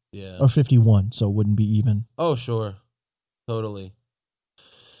 50, or 51, so it wouldn't be even. Oh, sure, totally.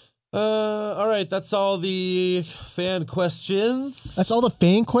 All right, that's all the fan questions. That's all the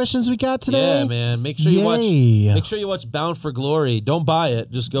fan questions we got today. Yeah, man. Make sure you watch Bound for Glory. Don't buy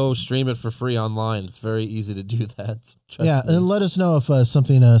it. Just go stream it for free online. It's very easy to do that. Trust me. And let us know if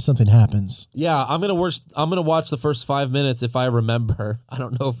something happens. Yeah, I'm gonna watch the first 5 minutes if I remember. I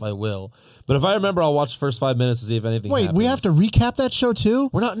don't know if I will, but if I remember, I'll watch the first 5 minutes to see if anything. Wait, happens. we have to recap that show too?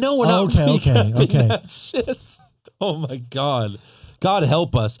 We're not. No, we're not. Okay. That shit. Oh my god. God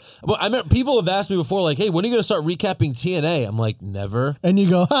help us. Well, I remember people have asked me before, like, hey, when are you going to start recapping TNA? I'm like, never. And you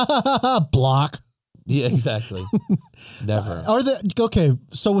go, ha, ha, ha, ha, block. Yeah, exactly. Never. Okay,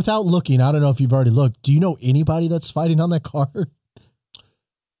 so without looking, I don't know if you've already looked. Do you know anybody that's fighting on that card?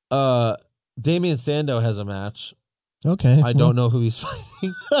 Damian Sandow has a match. Okay. I don't know who he's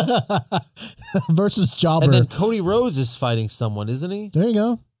fighting. Versus Jobber. And then Cody Rhodes is fighting someone, isn't he? There you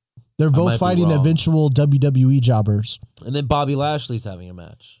go. They're both fighting eventual WWE jobbers. And then Bobby Lashley's having a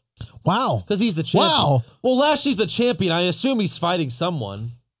match. Wow. Because he's the champion. Wow. Well, Lashley's the champion. I assume he's fighting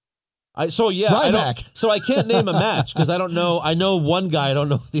someone. So I can't name a match because I don't know. I know one guy. I don't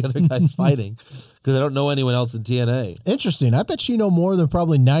know who the other guy's fighting because I don't know anyone else in TNA. Interesting. I bet you know more than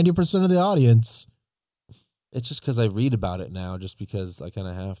probably 90% of the audience. It's just because I read about it now, just because I kind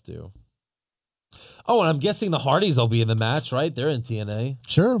of have to. Oh, and I'm guessing the Hardys will be in the match, right? They're in TNA.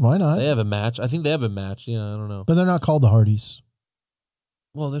 Sure, why not? They have a match. I think they have a match. Yeah, I don't know. But they're not called the Hardys.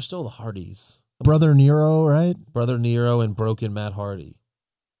 Well, they're still the Hardys. Brother Nero, right? Brother Nero and Broken Matt Hardy.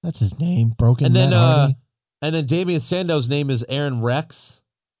 That's his name, Broken Matt Hardy. And then Damian Sandow's name is Aaron Rex.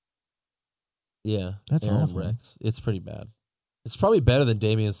 Yeah, that's Aaron awful. Rex. It's pretty bad. It's probably better than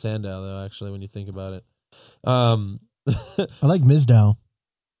Damian Sandow, though, actually, when you think about it. I like Mizdow.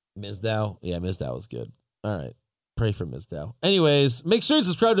 Mizdow? Yeah, Mizdow was good. All right. Pray for Mizdow. Anyways, make sure you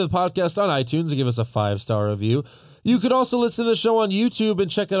subscribe to the podcast on iTunes and give us a 5-star review. You could also listen to the show on YouTube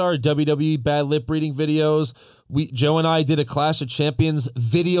and check out our WWE bad lip reading videos. Joe and I did a Clash of Champions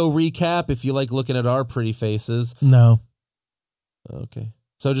video recap if you like looking at our pretty faces. No. Okay.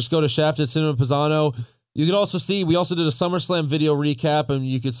 So just go to Shafted Cinema Pisano. You could also see, we also did a SummerSlam video recap, and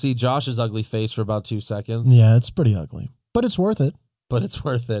you could see Josh's ugly face for about 2 seconds. Yeah, it's pretty ugly, but it's worth it. But it's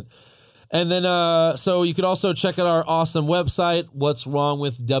worth it. And then, so you could also check out our awesome website, what's wrong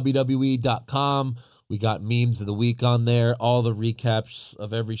with WWE.com. We got memes of the week on there, all the recaps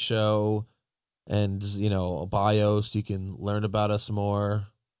of every show, and, a bio so you can learn about us more.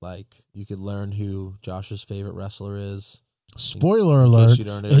 Like, you could learn who Josh's favorite wrestler is. Spoiler alert,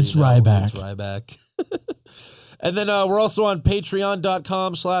 it's Ryback. It's Ryback. And then we're also on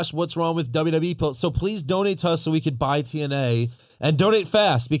patreon.com/what's wrong with WWE. So please donate to us so we could buy TNA, and donate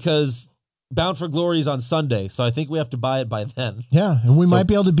fast because Bound for Glory is on Sunday. So I think we have to buy it by then. Yeah, and we might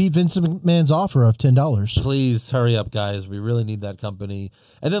be able to beat Vince McMahon's offer of $10. Please hurry up, guys. We really need that company.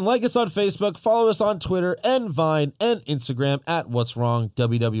 And then like us on Facebook, follow us on Twitter and Vine and Instagram at What's Wrong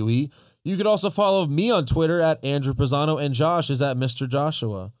WWE. You could also follow me on Twitter at Andrew Pisano, and Josh is at Mr.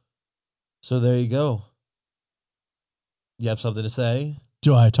 Joshua. So there you go. You have something to say?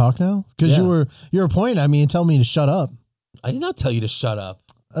 Do I talk now? Because you were pointing at me and telling me to shut up. I did not tell you to shut up.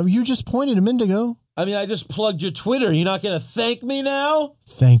 You just pointed a minute ago. I mean, I just plugged your Twitter. You're not going to thank me now?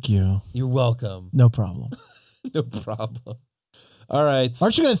 Thank you. You're welcome. No problem. No problem. All right.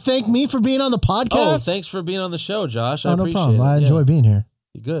 Aren't you going to thank me for being on the podcast? Oh, thanks for being on the show, Josh. I no appreciate problem. it. I enjoy being here.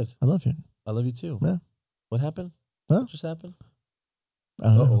 You're good. I love you. I love you too. Yeah. What happened? Huh? What just happened? I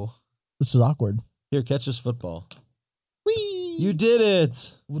don't know. This is awkward. Here, catch this football. Whee! You did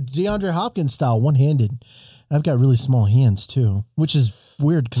it. DeAndre Hopkins style, one-handed. I've got really small hands too, which is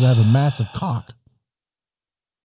weird because I have a massive cock.